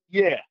Will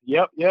yeah,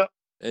 yep, yep,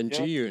 and G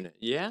yep. Unit.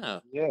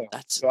 Yeah. Yeah.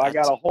 That's So I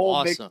got that's a whole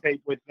awesome.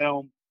 mixtape with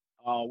them.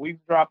 We've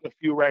dropped a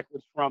few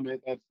records from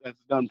it. That's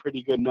done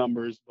pretty good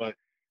numbers, but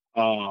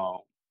uh,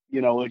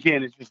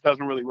 again, it just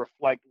doesn't really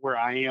reflect where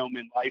I am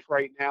in life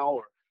right now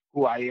or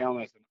who I am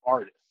as an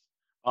artist.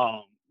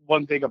 Um,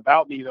 One thing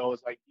about me though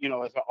is like,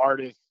 as an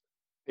artist,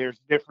 there's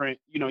different,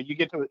 you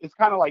get to it's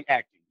kind of like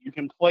acting. You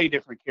can play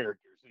different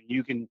characters and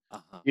you can,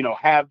 Uh-huh.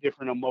 have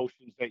different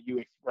emotions that you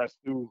express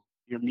through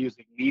your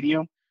music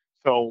medium.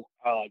 So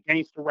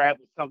gangster rap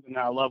is something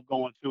that I love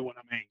going to when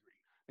I'm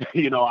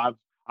angry.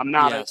 I'm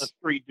not a Yes.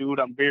 street dude.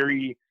 I'm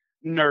very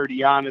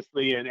nerdy,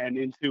 honestly, and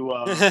into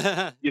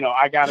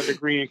I got a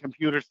degree in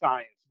computer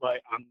science,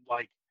 but I'm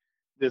like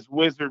this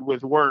wizard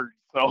with words.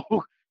 So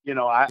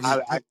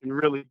I can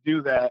really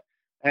do that.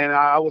 And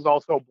I was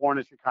also born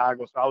in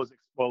Chicago, so I was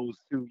exposed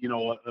to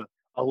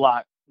a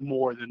lot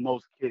more than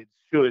most kids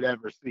should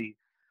ever see.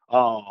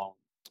 Um,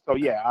 so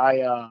yeah,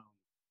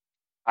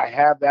 I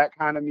have that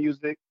kind of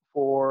music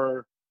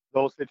for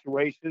those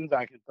situations.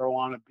 I can throw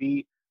on a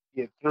beat,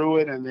 get through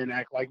it, and then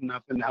act like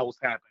nothing else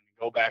happened and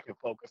go back and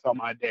focus on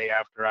my day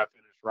after I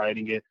finish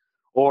writing it.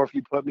 Or if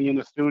you put me in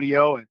the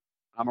studio and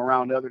I'm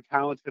around other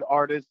talented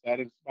artists, that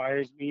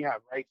inspires me. I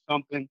write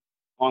something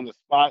on the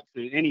spot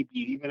to any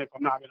beat, even if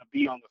I'm not going to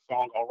be on the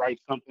song, I'll write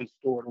something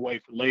stored away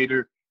for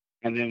later.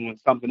 And then when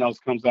something else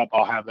comes up,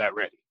 I'll have that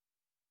ready.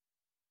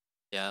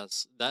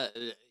 Yes.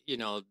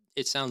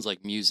 It sounds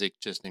like music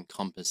just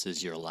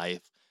encompasses your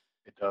life.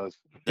 It does.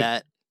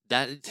 That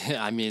that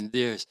I mean,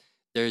 there's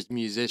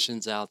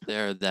musicians out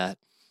there that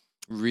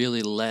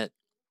really let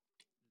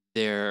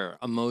their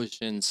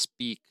emotions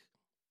speak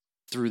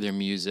through their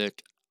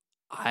music.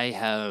 I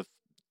have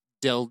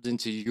delved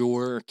into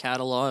your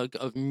catalog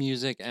of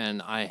music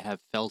and I have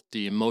felt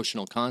the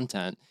emotional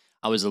content.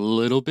 I was a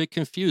little bit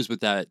confused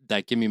with that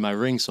Give Me My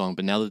Ring song,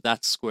 but now that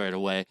that's squared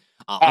away,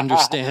 I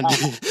understand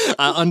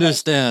I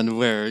understand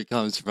where it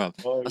comes from.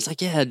 I Oh, was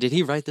like, yeah, did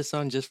he write this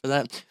song just for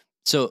that?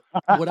 So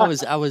what I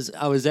was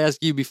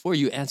asking you before,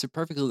 you answered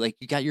perfectly. Like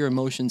you got your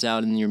emotions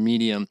out in your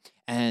medium,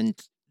 and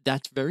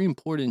that's very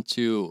important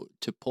to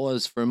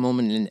pause for a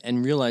moment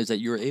and realize that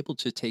you're able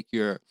to take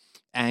your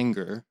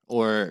anger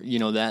or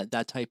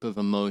that type of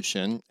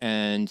emotion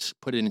and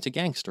put it into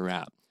gangster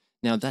rap.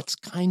 Now that's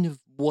kind of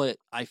what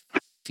I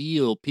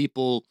feel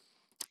people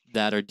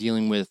that are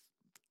dealing with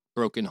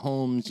broken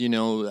homes,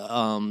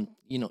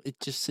 it's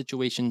just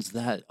situations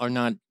that are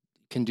not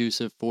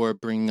conducive for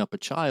bringing up a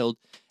child.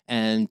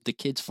 And the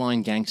kids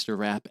find gangster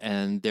rap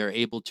and they're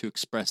able to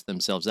express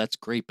themselves. That's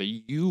great. But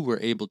you were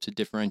able to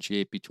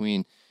differentiate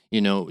between,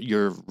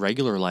 your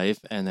regular life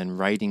and then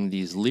writing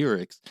these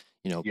lyrics,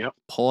 Yep.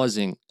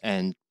 pausing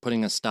and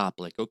putting a stop.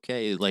 Like,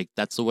 okay, like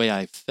that's the way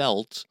I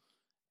felt.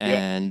 Yep.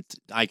 And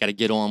I got to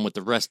get on with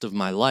the rest of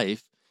my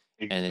life.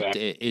 And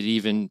Exactly.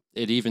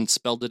 it even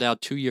spelled it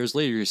out 2 years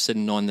later. You're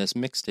sitting on this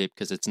mixtape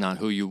because it's not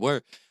who you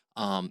were.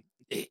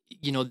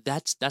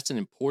 That's an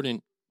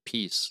important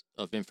piece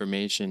of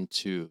information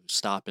to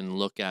stop and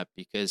look at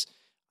because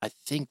I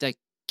think that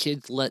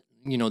kids let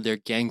their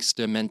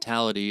gangsta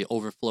mentality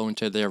overflow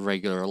into their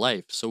regular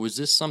life. So was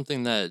this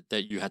something that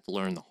you had to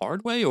learn the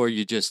hard way, or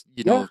you just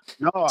Yeah.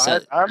 No,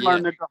 said, I yeah,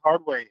 learned it the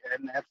hard way,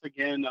 and that's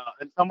again,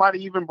 and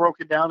somebody even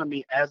broke it down to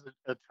me as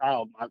a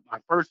child. My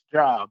first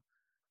job,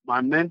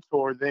 my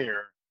mentor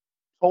there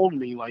told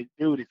me, like,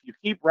 dude, if you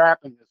keep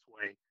rapping this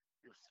way,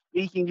 you're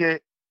speaking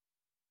it,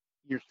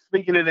 you're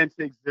speaking it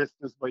into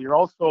existence, but you're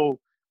also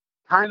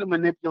kind of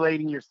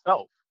manipulating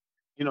yourself.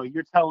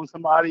 You're telling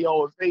somebody,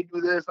 oh, if they do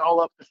this,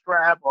 I'll up the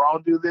strap, or I'll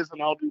do this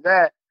and I'll do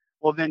that.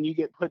 Well, then you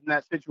get put in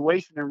that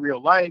situation in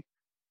real life.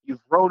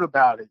 You've wrote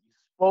about it, you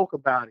spoke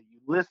about it, you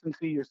listen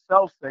to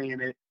yourself saying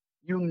it.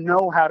 You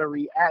know how to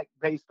react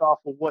based off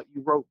of what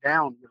you wrote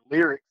down, your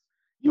lyrics.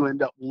 You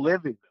end up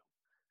living them.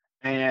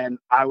 And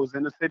I was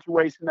in a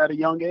situation at a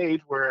young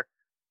age where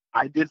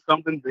I did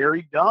something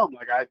very dumb.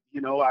 Like I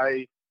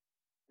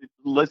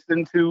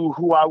listen to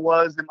who I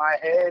was in my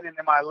head and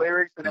in my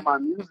lyrics and in my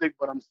music,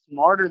 but I'm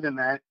smarter than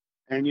that.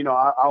 And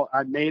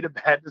I made a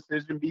bad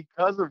decision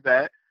because of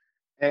that,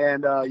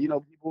 and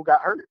people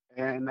got hurt,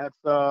 and that's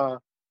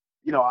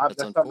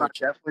that's something I unfortunate.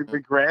 definitely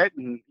regret,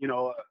 and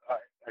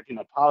I can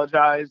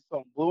apologize so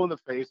I'm blue in the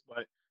face,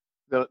 but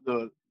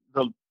the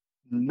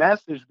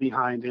message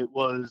behind it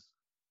was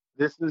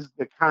this is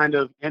the kind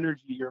of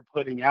energy you're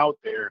putting out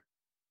there,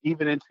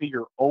 even into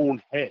your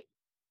own head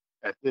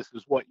that this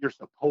is what you're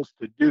supposed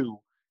to do,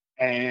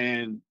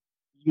 and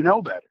you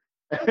know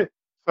better.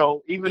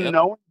 So even Yep.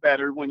 knowing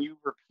better, when you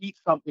repeat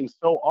something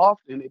so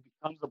often, it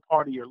becomes a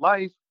part of your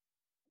life,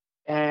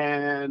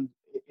 and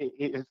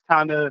it's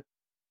kind of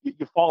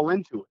you fall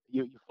into it.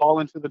 You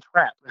fall into the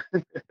trap,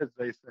 as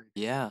they say.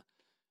 Yeah.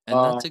 And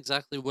Uh, that's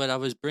exactly what I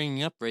was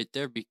bringing up right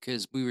there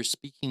because we were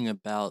speaking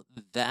about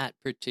that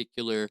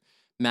particular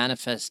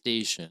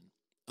manifestation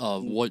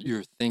of what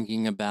you're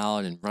thinking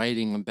about and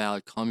writing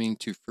about coming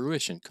to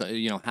fruition,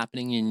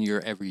 happening in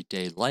your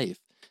everyday life.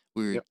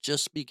 We were yep,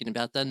 just speaking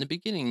about that in the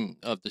beginning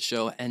of the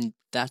show. And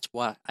that's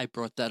why I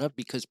brought that up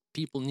because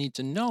people need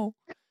to know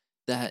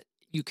that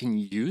you can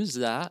use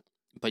that,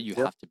 but you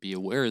yep, have to be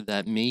aware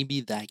that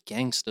maybe that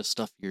gangsta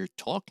stuff you're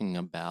talking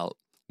about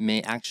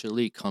may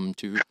actually come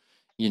to,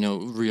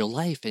 real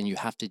life, and you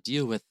have to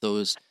deal with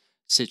those yep.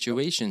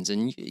 situations.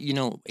 And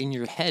in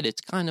your head,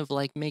 it's kind of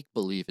like make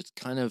believe. It's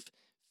kind of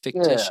Yeah,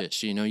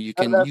 fictitious. You that's what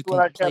can I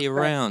play kept saying.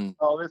 around,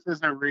 Oh, this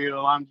isn't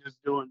real. I'm just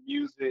doing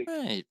music.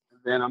 right? And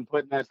then I'm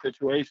put in that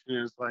situation.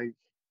 It's like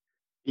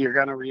you're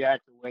gonna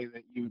react the way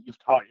that you've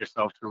taught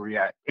yourself to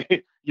react.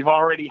 You've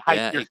already hyped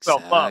Yeah,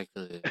 yourself up.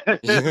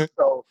 exactly.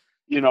 So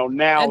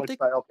now And it's think,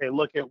 like, okay,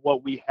 look at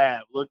what we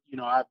have. Look,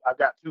 I've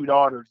got two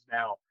daughters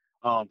now,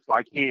 so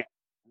I can't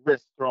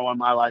risk throwing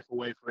my life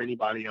away for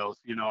anybody else.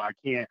 I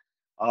can't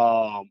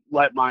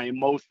let my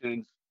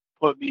emotions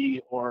put me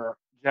or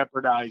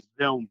jeopardize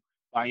them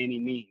by any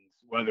means,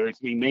 whether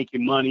it's me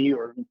making money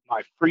or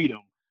my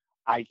freedom.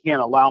 I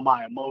can't allow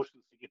my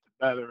emotions to get the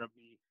better of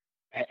me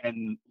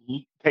and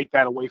take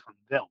that away from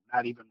them,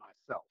 not even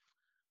myself.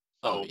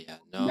 oh So yeah,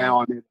 no.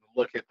 now I'm able to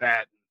look at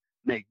that and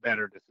make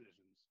better decisions.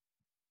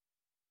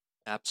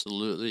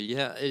 Absolutely.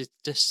 Yeah. It's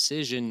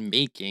decision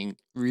making,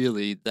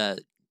 really,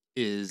 that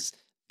is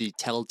the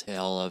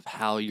telltale of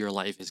how your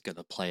life is going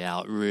to play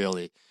out,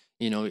 really.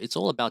 It's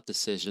all about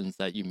decisions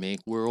that you make.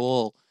 We're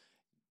all,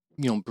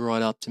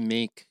 brought up to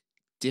make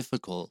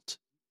difficult,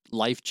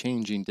 life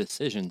changing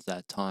decisions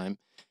that time.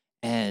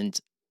 And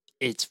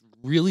it's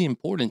really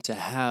important to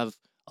have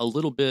a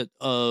little bit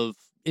of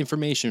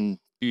information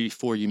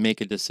before you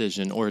make a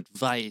decision or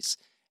advice.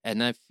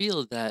 And I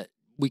feel that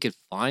we could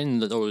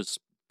find those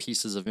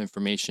pieces of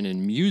information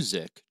in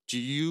music. Do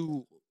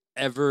you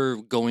ever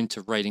go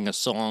into writing a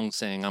song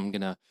saying, I'm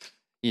going to,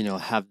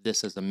 have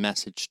this as a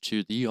message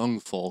to the young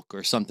folk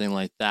or something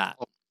like that?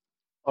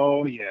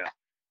 Oh yeah,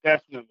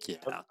 definitely.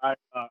 Yeah. I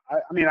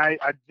mean, I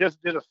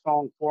just did a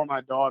song for my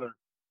daughter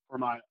for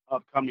my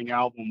upcoming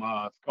album.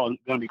 It's going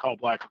to be called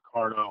Black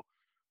Ricardo.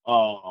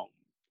 Um,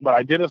 but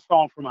I did a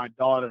song for my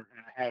daughter,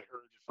 and I had her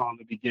just on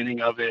the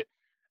beginning of it,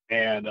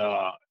 and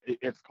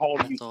it's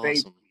called "You That's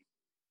Saved awesome.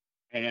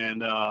 Me."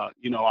 And I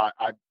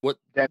What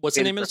what's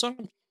the dedicated name of the. the song?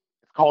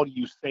 It's called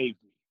 "You Saved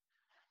Me."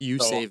 You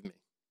So Save Me.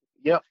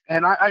 yep,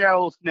 and I got a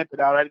little snippet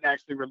out. I didn't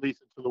actually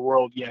release it to the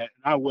world yet,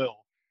 and I will.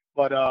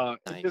 But it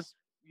just Nice.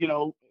 you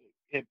know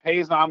it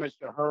pays homage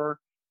to her,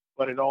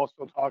 but it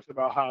also talks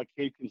about how a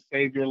kid can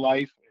save your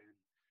life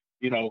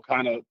and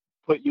kind of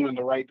put you in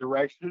the right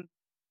direction.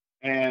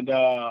 And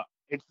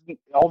it's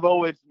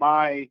although it's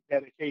my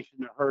dedication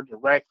to her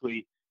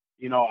directly,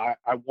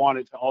 I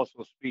wanted to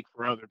also speak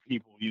for other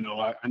people.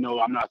 I know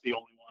I'm not the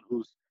only one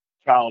whose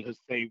child has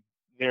saved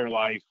their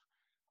life.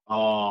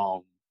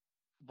 Um,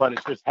 but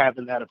it's just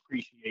having that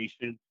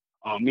appreciation.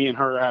 Me and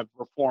her have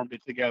performed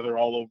it together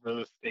all over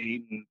the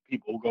state, and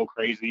people go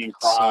crazy and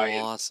That's so cry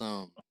and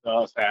awesome.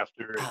 us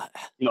after.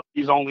 And Ah,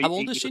 she's only how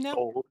old is 8 she years now?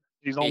 old.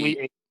 She's only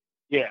 8. 8.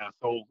 Yeah,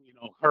 so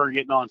her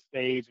getting on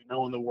stage and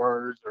knowing the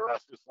words, or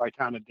us just like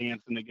kind of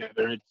dancing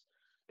together.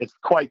 It's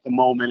quite the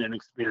moment and Oh,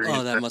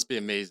 experience. that must be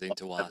amazing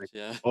to watch. Having.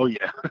 Yeah. Oh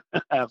yeah,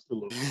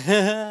 absolutely.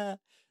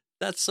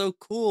 That's so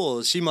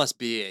cool. She must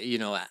be,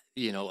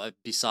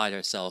 beside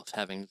herself,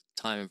 having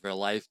time of her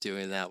life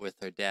doing that with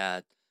her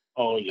dad.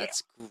 Oh yeah,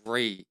 That's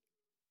great.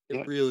 It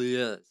yeah, really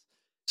is.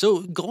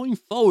 So going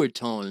forward,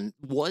 Tone,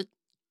 what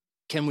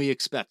can we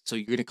expect? So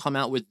you're gonna come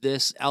out with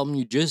this album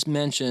you just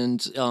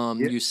mentioned, yeah.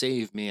 "You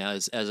Save Me"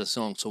 as a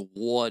song. So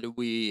what are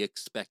we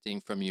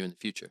expecting from you in the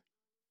future?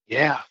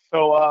 Yeah.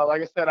 So,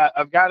 like I said,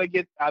 I've got to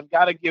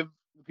give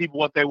people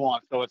what they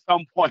want. So at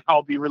some point,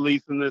 I'll be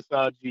releasing this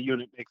G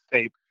Unit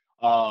mixtape.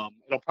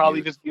 It'll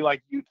probably just Beautiful. be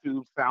like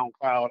YouTube,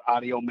 SoundCloud,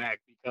 Audio Mac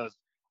because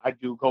I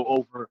do go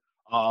over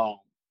um,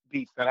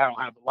 beats that I don't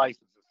have the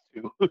licenses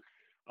to.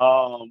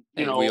 Hey,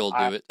 we all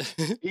I do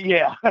it.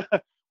 yeah.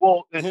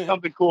 Well, and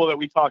something cool that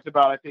we talked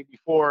about, I think,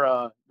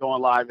 before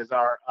going live is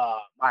our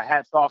my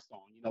hats off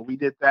song. We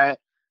did that.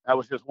 That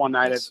was just one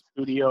night at the Yes.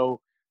 studio,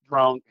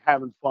 drunk,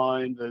 having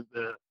fun.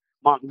 The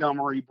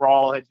Montgomery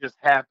brawl had just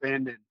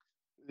happened, and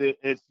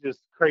it's just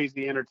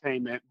crazy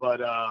entertainment.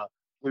 But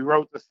we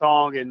wrote the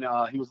song, and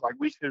he was like,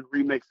 "We should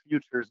remix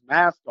Future's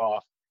Mask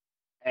Off."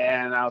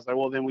 And I was like,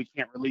 "Well, then we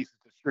can't release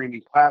it to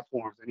streaming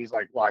platforms." And he's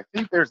like, "Well, I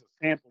think there's a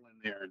sample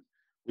in there." And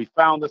we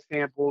found the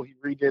sample. He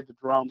redid the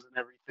drums and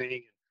everything.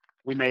 And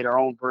we made our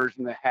own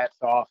version of Hats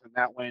Off, and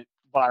that went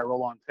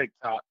viral on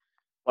TikTok.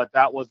 But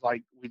that was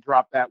like we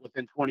dropped that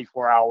within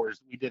 24 hours.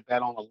 We did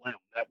that on a limb.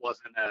 That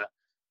wasn't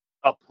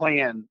a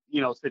planned,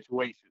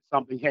 situation.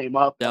 Something came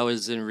up That that was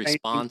was in entertaining.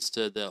 response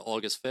to the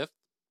August 5th?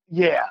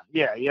 Yeah,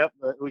 yeah, yep.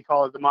 We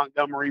call it the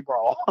Montgomery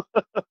Brawl.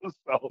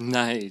 So,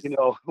 Nice.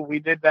 we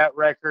did that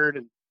record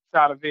and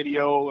shot a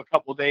video a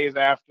couple days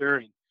after,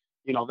 and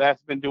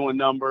that's been doing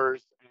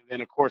numbers. And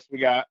then of course we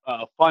got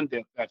Fun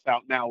Dip that's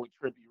out now with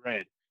Trippy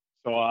Red.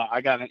 So I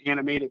got an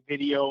animated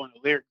video and a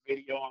lyric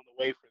video on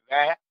the way for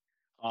that.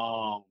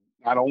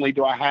 Not only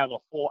do I have a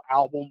full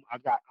album,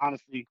 I've got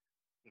honestly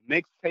the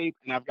mixtape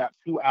and I've got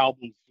 2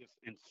 albums just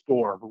in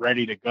store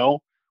ready to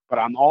go. But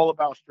I'm all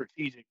about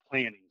strategic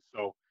planning.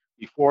 So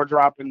before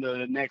dropping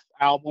the next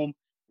album,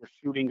 we're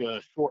shooting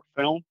a short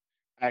film.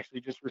 I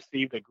actually just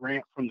received a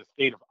grant from the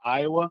state of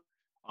Iowa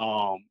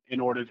in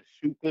order to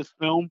shoot this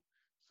film.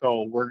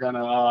 So we're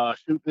gonna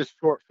shoot this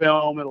short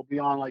film. It'll be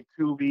on like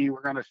Tubi.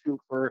 We're gonna shoot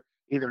for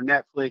either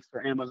Netflix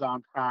or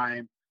Amazon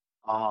Prime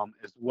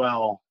as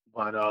well.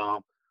 But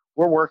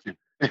we're working.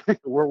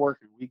 We're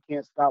working. We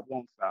can't stop,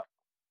 won't stop.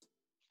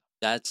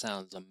 That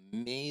sounds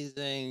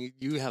amazing.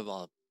 You have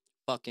a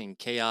fucking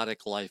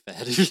chaotic life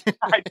ahead of you.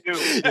 I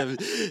do.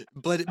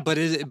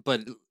 Yeah,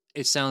 but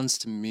it sounds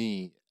to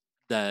me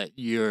that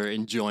you're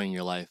enjoying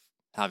your life,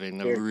 having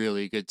a Very,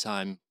 really good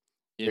time,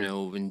 very.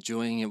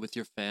 enjoying it with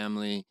your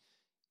family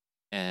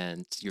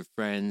and your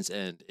friends,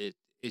 and it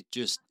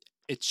just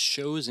it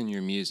shows in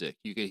your music.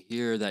 You can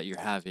hear that you're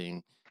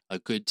having a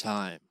good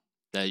time,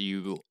 that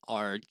you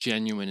are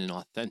genuine and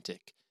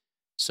authentic.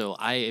 So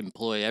I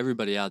employ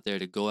everybody out there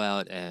to go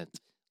out and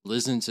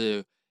listen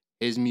to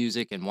his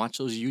music and watch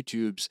those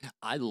YouTubes.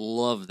 I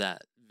love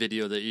that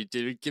video that you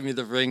did. Give me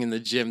the ring in the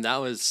gym. That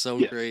was so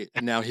Yes. great.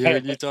 And now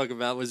hearing you talk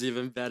about was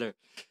even better.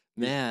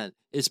 Man,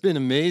 it's been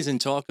amazing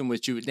talking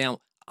with you. Now,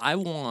 I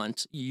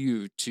want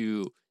you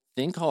to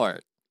think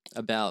hard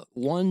about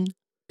one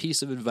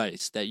piece of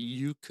advice that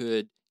you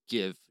could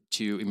give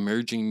to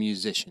emerging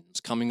musicians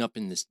coming up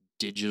in this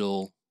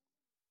digital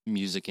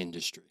music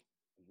industry.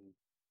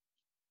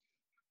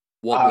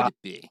 What would uh, it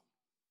be?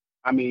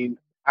 I mean,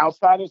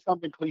 outside of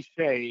something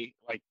cliche,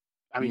 like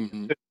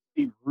Mm-hmm.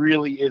 consistency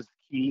really is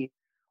key.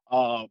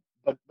 Uh,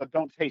 but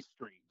don't chase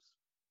streams.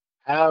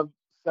 Have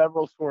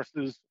several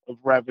sources of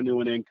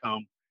revenue and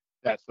income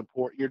that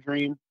support your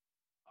dream.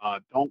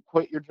 Don't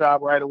quit your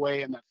job right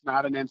away, and that's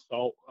not an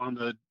insult on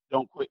the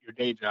don't quit your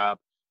day job.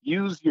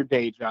 Use your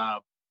day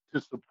job to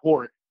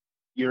support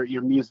your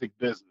music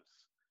business.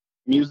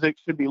 Music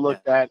should be Yeah.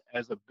 looked at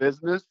as a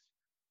business,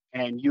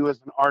 and you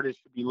as an artist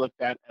should be looked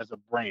at as a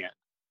brand.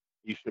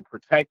 You should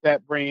protect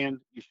that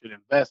brand. You should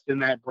invest in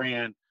that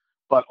brand,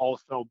 but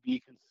also be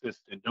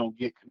consistent. Don't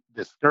get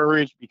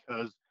discouraged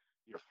because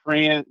your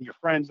your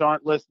friends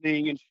aren't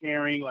listening and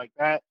sharing like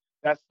that.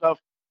 That stuff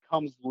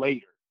comes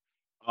later.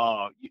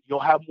 You'll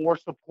have more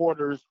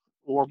supporters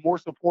or more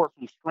support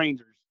from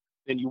strangers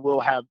than you will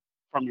have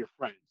from your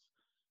friends.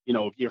 You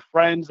know, if your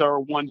friends are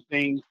one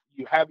thing,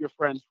 you have your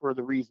friends for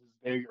the reasons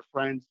they're your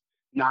friends,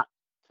 not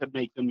to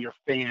make them your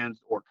fans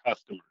or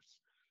customers.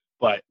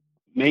 But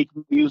make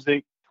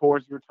music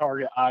towards your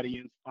target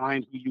audience,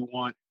 find who you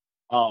want,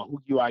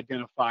 who you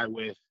identify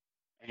with,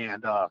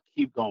 and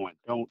keep going.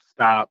 Don't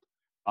stop.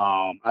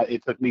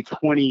 It took me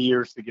 20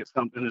 years to get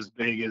something as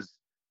big as,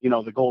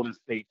 the Golden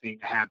State thing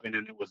to happen,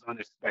 and it was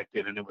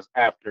unexpected, and it was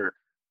after,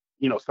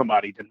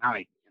 somebody denied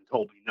me and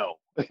told me no.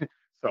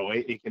 So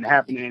it can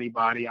happen to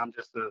anybody. I'm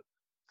just a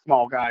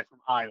small guy from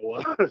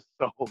Iowa.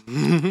 So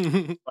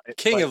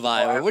King of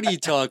Iowa. What are you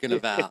talking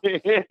about? You're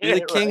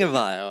the king of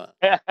Iowa.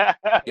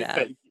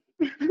 Yeah.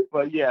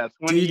 But yeah,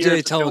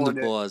 DJ Tone the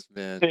Boss,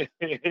 man.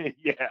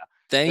 Yeah.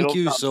 Thank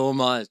you so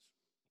much.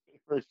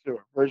 For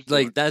sure.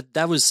 Like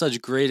that was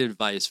such great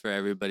advice for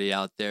everybody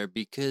out there,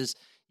 because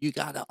you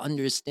got to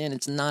understand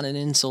it's not an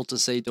insult to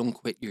say don't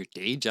quit your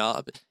day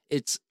job.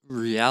 It's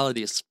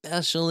reality,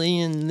 especially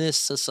in this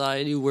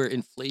society where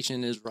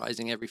inflation is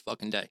rising every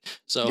fucking day.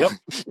 So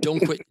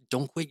don't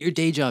quit your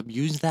day job.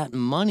 Use that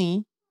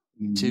money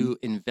to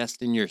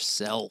invest in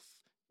yourself.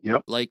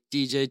 Yep. Like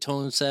DJ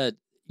Tone said,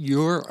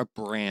 you're a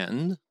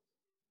brand,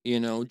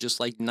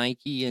 just like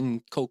Nike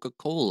and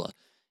Coca-Cola.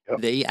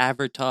 Yep. They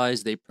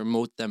advertise, they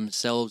promote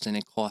themselves, and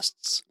it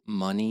costs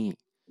money.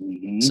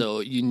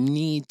 So you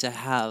need to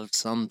have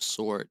some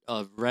sort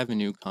of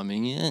revenue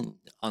coming in,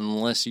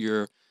 unless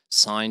you're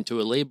signed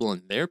to a label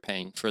and they're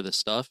paying for the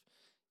stuff.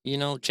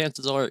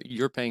 Chances are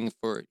you're paying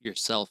for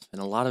yourself.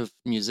 And a lot of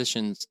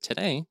musicians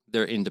today,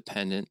 they're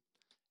independent,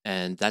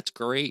 and that's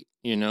great,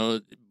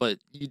 but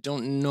you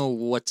don't know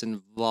what's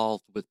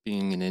involved with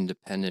being an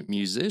independent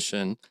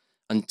musician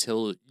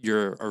until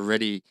you're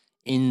already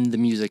in the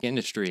music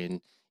industry,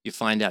 and you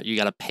find out you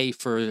got to pay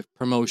for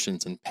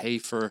promotions and pay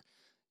for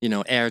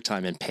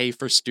airtime and pay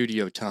for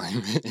studio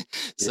time.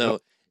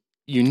 So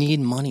you need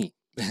money.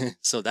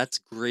 So that's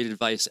great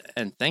advice.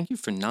 And thank you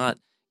for not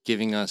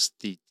giving us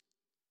the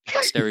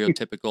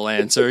stereotypical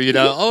answer,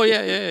 oh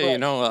yeah, you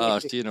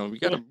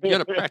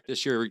gotta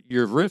practice your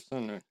riffs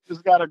and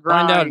just gotta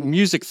grind. Find out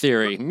music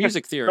theory.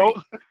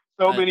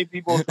 So many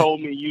people told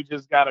me you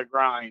just gotta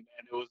grind,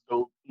 and it was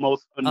the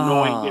most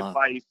annoying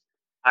advice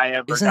I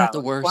ever got. Isn't that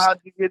the worst? Well, how'd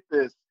you get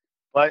this?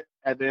 But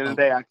at the end of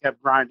the day, I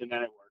kept grinding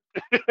and it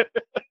worked.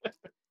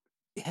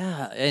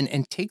 Yeah,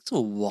 and takes a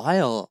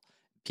while.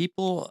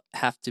 People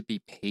have to be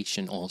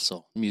patient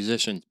also.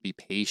 Musicians, be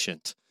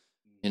patient.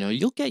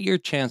 You'll get your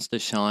chance to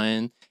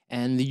shine,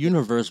 and the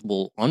universe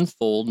will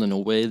unfold in a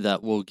way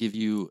that will give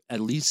you at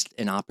least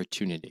an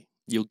opportunity.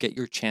 You'll get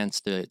your chance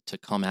to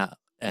come out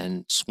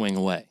and swing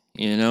away.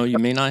 You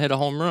may not hit a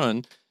home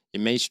run,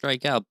 you may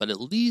strike out, but at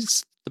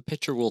least the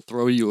pitcher will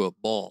throw you a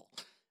ball.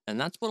 And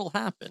that's what'll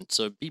happen.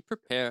 So be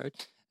prepared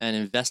and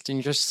invest in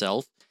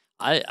yourself.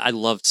 I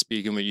love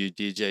speaking with you,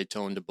 DJ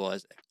Tone the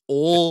Boss.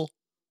 All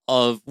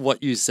of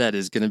what you said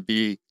is going to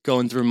be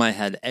going through my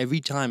head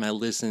every time I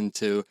listen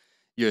to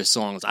your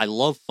songs. I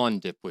love Fun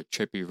Dip with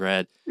Trippie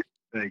Redd.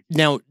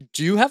 Now,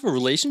 do you have a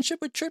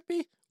relationship with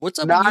Trippie? What's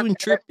up with you and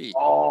Trippie?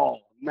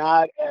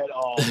 Not at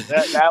all.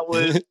 That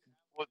was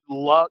with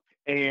luck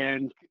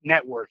and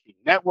networking.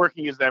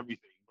 Networking is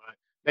everything. But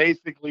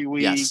basically,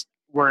 we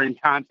were in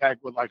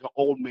contact with like an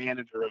old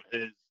manager of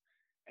his.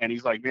 And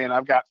he's like, man,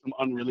 I've got some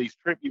unreleased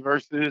Trippie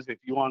verses. If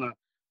you want to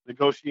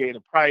negotiate a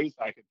price,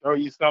 I could throw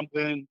you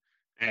something.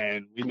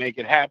 And we make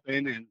it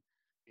happen. And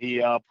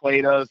he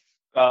played us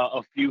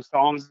a few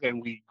songs,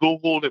 and we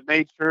Googled and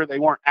made sure they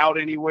weren't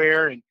out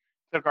anywhere, and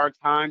took our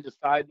time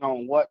deciding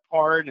on what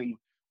part and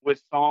which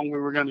song we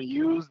were going to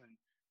use. And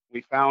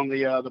we found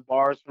the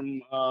bars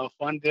from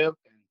Fun Dip,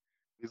 and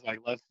he's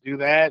like, let's do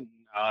that. And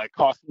it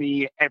cost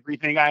me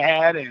everything I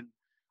had, and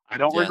I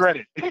don't regret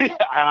it.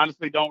 I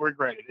honestly don't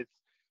regret it.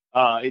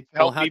 It's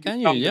helped me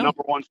become the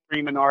number one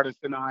streaming artist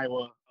in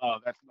Iowa.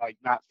 That's like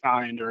not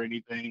signed or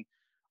anything.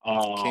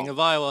 King of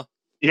Iowa.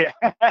 Yeah.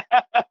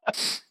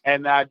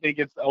 And I think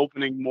it's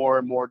opening more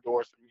and more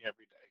doors for me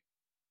every day.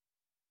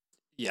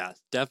 Yeah,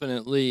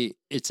 definitely.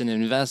 It's an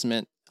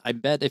investment. I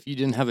bet if you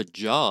didn't have a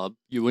job,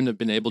 you wouldn't have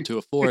been able to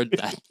afford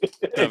that.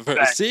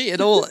 Exactly. See, it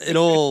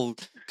all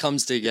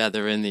comes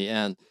together in the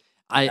end.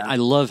 I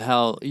love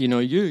how,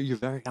 you're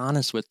very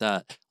honest with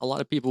that. A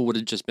lot of people would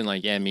have just been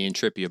like, yeah, me and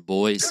Trippie are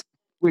boys.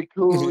 We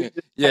cool.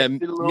 Yeah,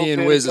 me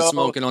and Wiz are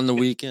smoking on the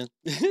weekend.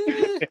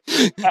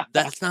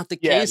 That's not the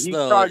case,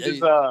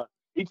 though.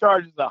 He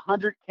charges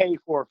 $100K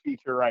for a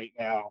feature right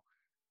now.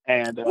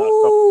 And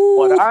so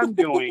what I'm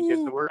doing is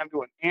we're going to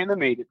do an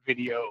animated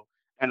video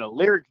and a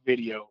lyric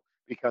video,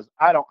 because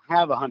I don't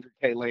have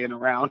 $100K laying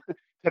around to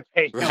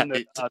pay him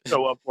to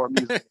show up for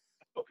music.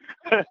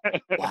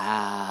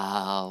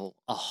 Wow.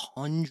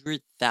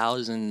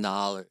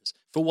 $100,000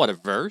 for what, a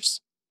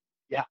verse?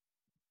 Yeah.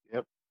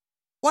 Yep.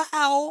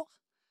 Wow.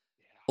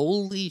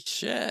 Holy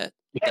shit.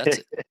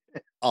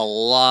 a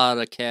lot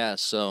of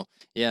cash. So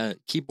yeah,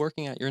 keep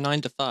working at your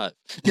 9 to 5.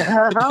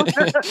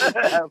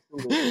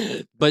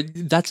 Absolutely. But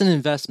that's an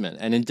investment,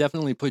 and it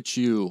definitely puts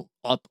you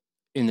up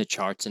in the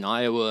charts in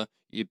Iowa.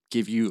 It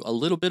give you a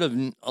little bit of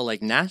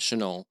like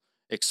national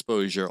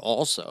exposure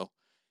also.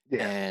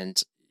 Yeah.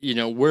 And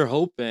we're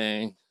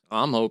hoping,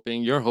 I'm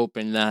hoping, you're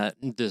hoping that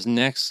this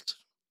next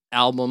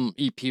album,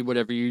 EP,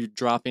 whatever you're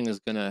dropping is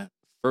gonna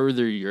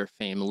further your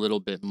fame a little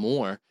bit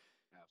more.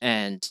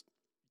 And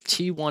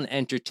T1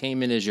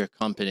 Entertainment is your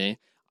company,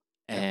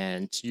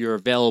 and you're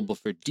available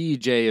for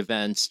DJ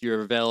events.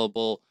 You're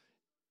available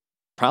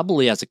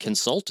probably as a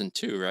consultant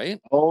too,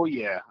 right? Oh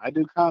yeah, I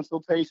do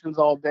consultations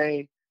all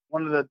day.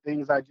 One of the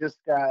things I just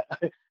got,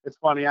 it's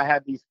funny, I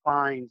had these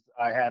fines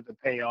I had to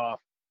pay off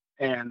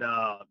and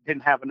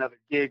didn't have another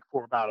gig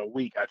for about a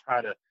week. I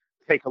tried to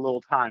take a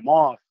little time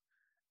off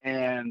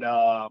and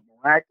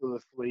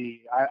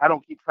miraculously, I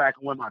don't keep track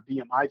of when my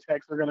BMI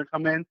checks are going to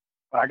come in,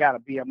 but I got a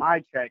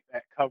BMI check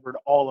that covered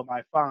all of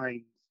my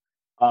fines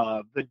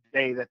the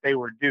day that they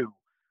were due.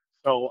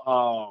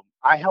 So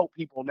I help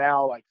people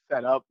now like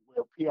set up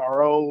with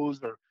PROs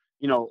or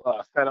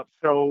set up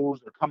shows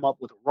or come up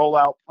with a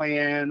rollout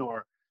plan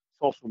or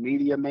social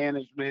media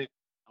management.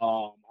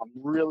 I'm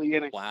really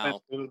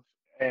inexpensive, Wow.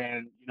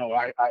 and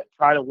I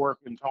try to work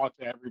and talk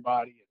to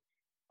everybody,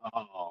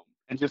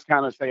 and just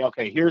kind of say,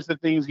 okay, here's the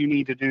things you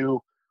need to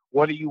do.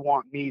 What do you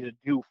want me to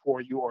do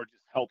for you, or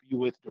just help you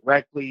with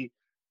directly,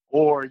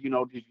 or did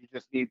you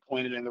just need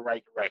pointed in the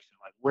right direction?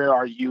 Like, where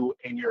are you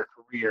in your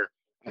career,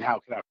 and how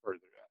can I further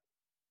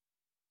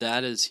that?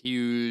 That is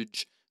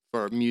huge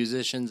for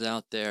musicians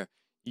out there.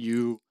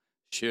 You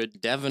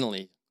should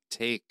definitely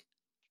take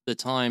the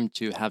time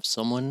to have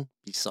someone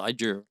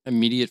beside your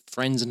immediate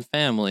friends and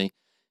family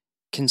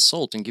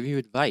consult and give you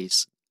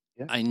advice.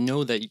 Yeah. I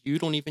know that you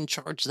don't even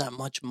charge that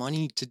much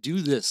money to do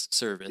this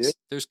service. Yeah.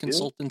 There's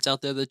consultants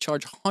out there that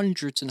charge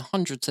hundreds and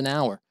hundreds an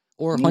hour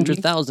or Mhm.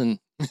 100,000.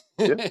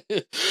 Yeah.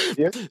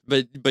 Yeah.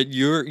 But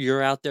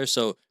you're out there,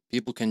 so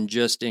people can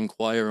just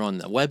inquire on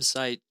the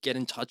website, get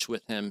in touch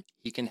with him.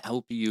 He can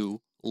help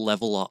you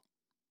level up.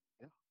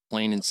 Yeah.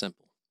 Plain and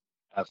simple.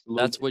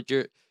 Absolutely. That's what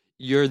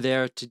you're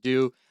there to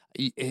do.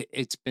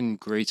 It's been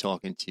great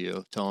talking to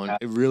you, Tone.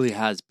 It really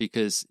has,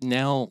 because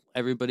now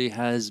everybody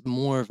has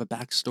more of a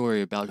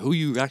backstory about who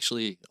you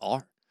actually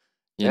are,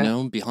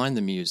 behind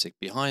the music,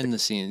 behind the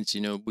scenes.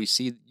 We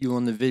see you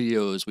on the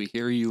videos, we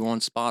hear you on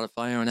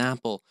Spotify or on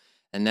Apple,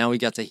 and now we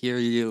got to hear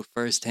you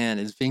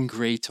firsthand. It's been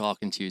great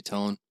talking to you,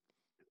 Tone.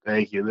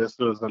 Thank you. This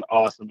was an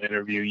awesome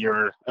interview.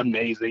 You're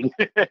amazing.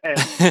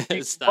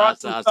 You Stop. brought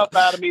some stuff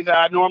out of me that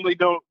I normally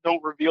don't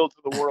reveal to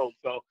the world.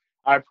 So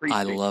I appreciate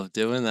I love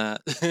doing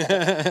that.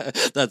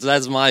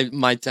 That's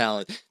my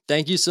talent.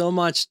 Thank you so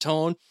much,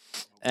 Tone.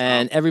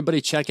 And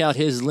everybody check out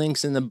his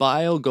links in the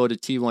bio. Go to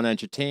T1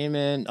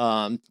 Entertainment.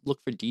 Look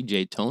for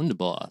DJ Tone the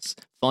Boss.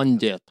 Fun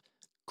Dip.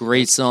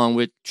 Great song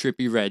with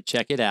Trippie Redd.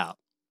 Check it out.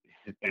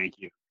 Thank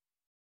you.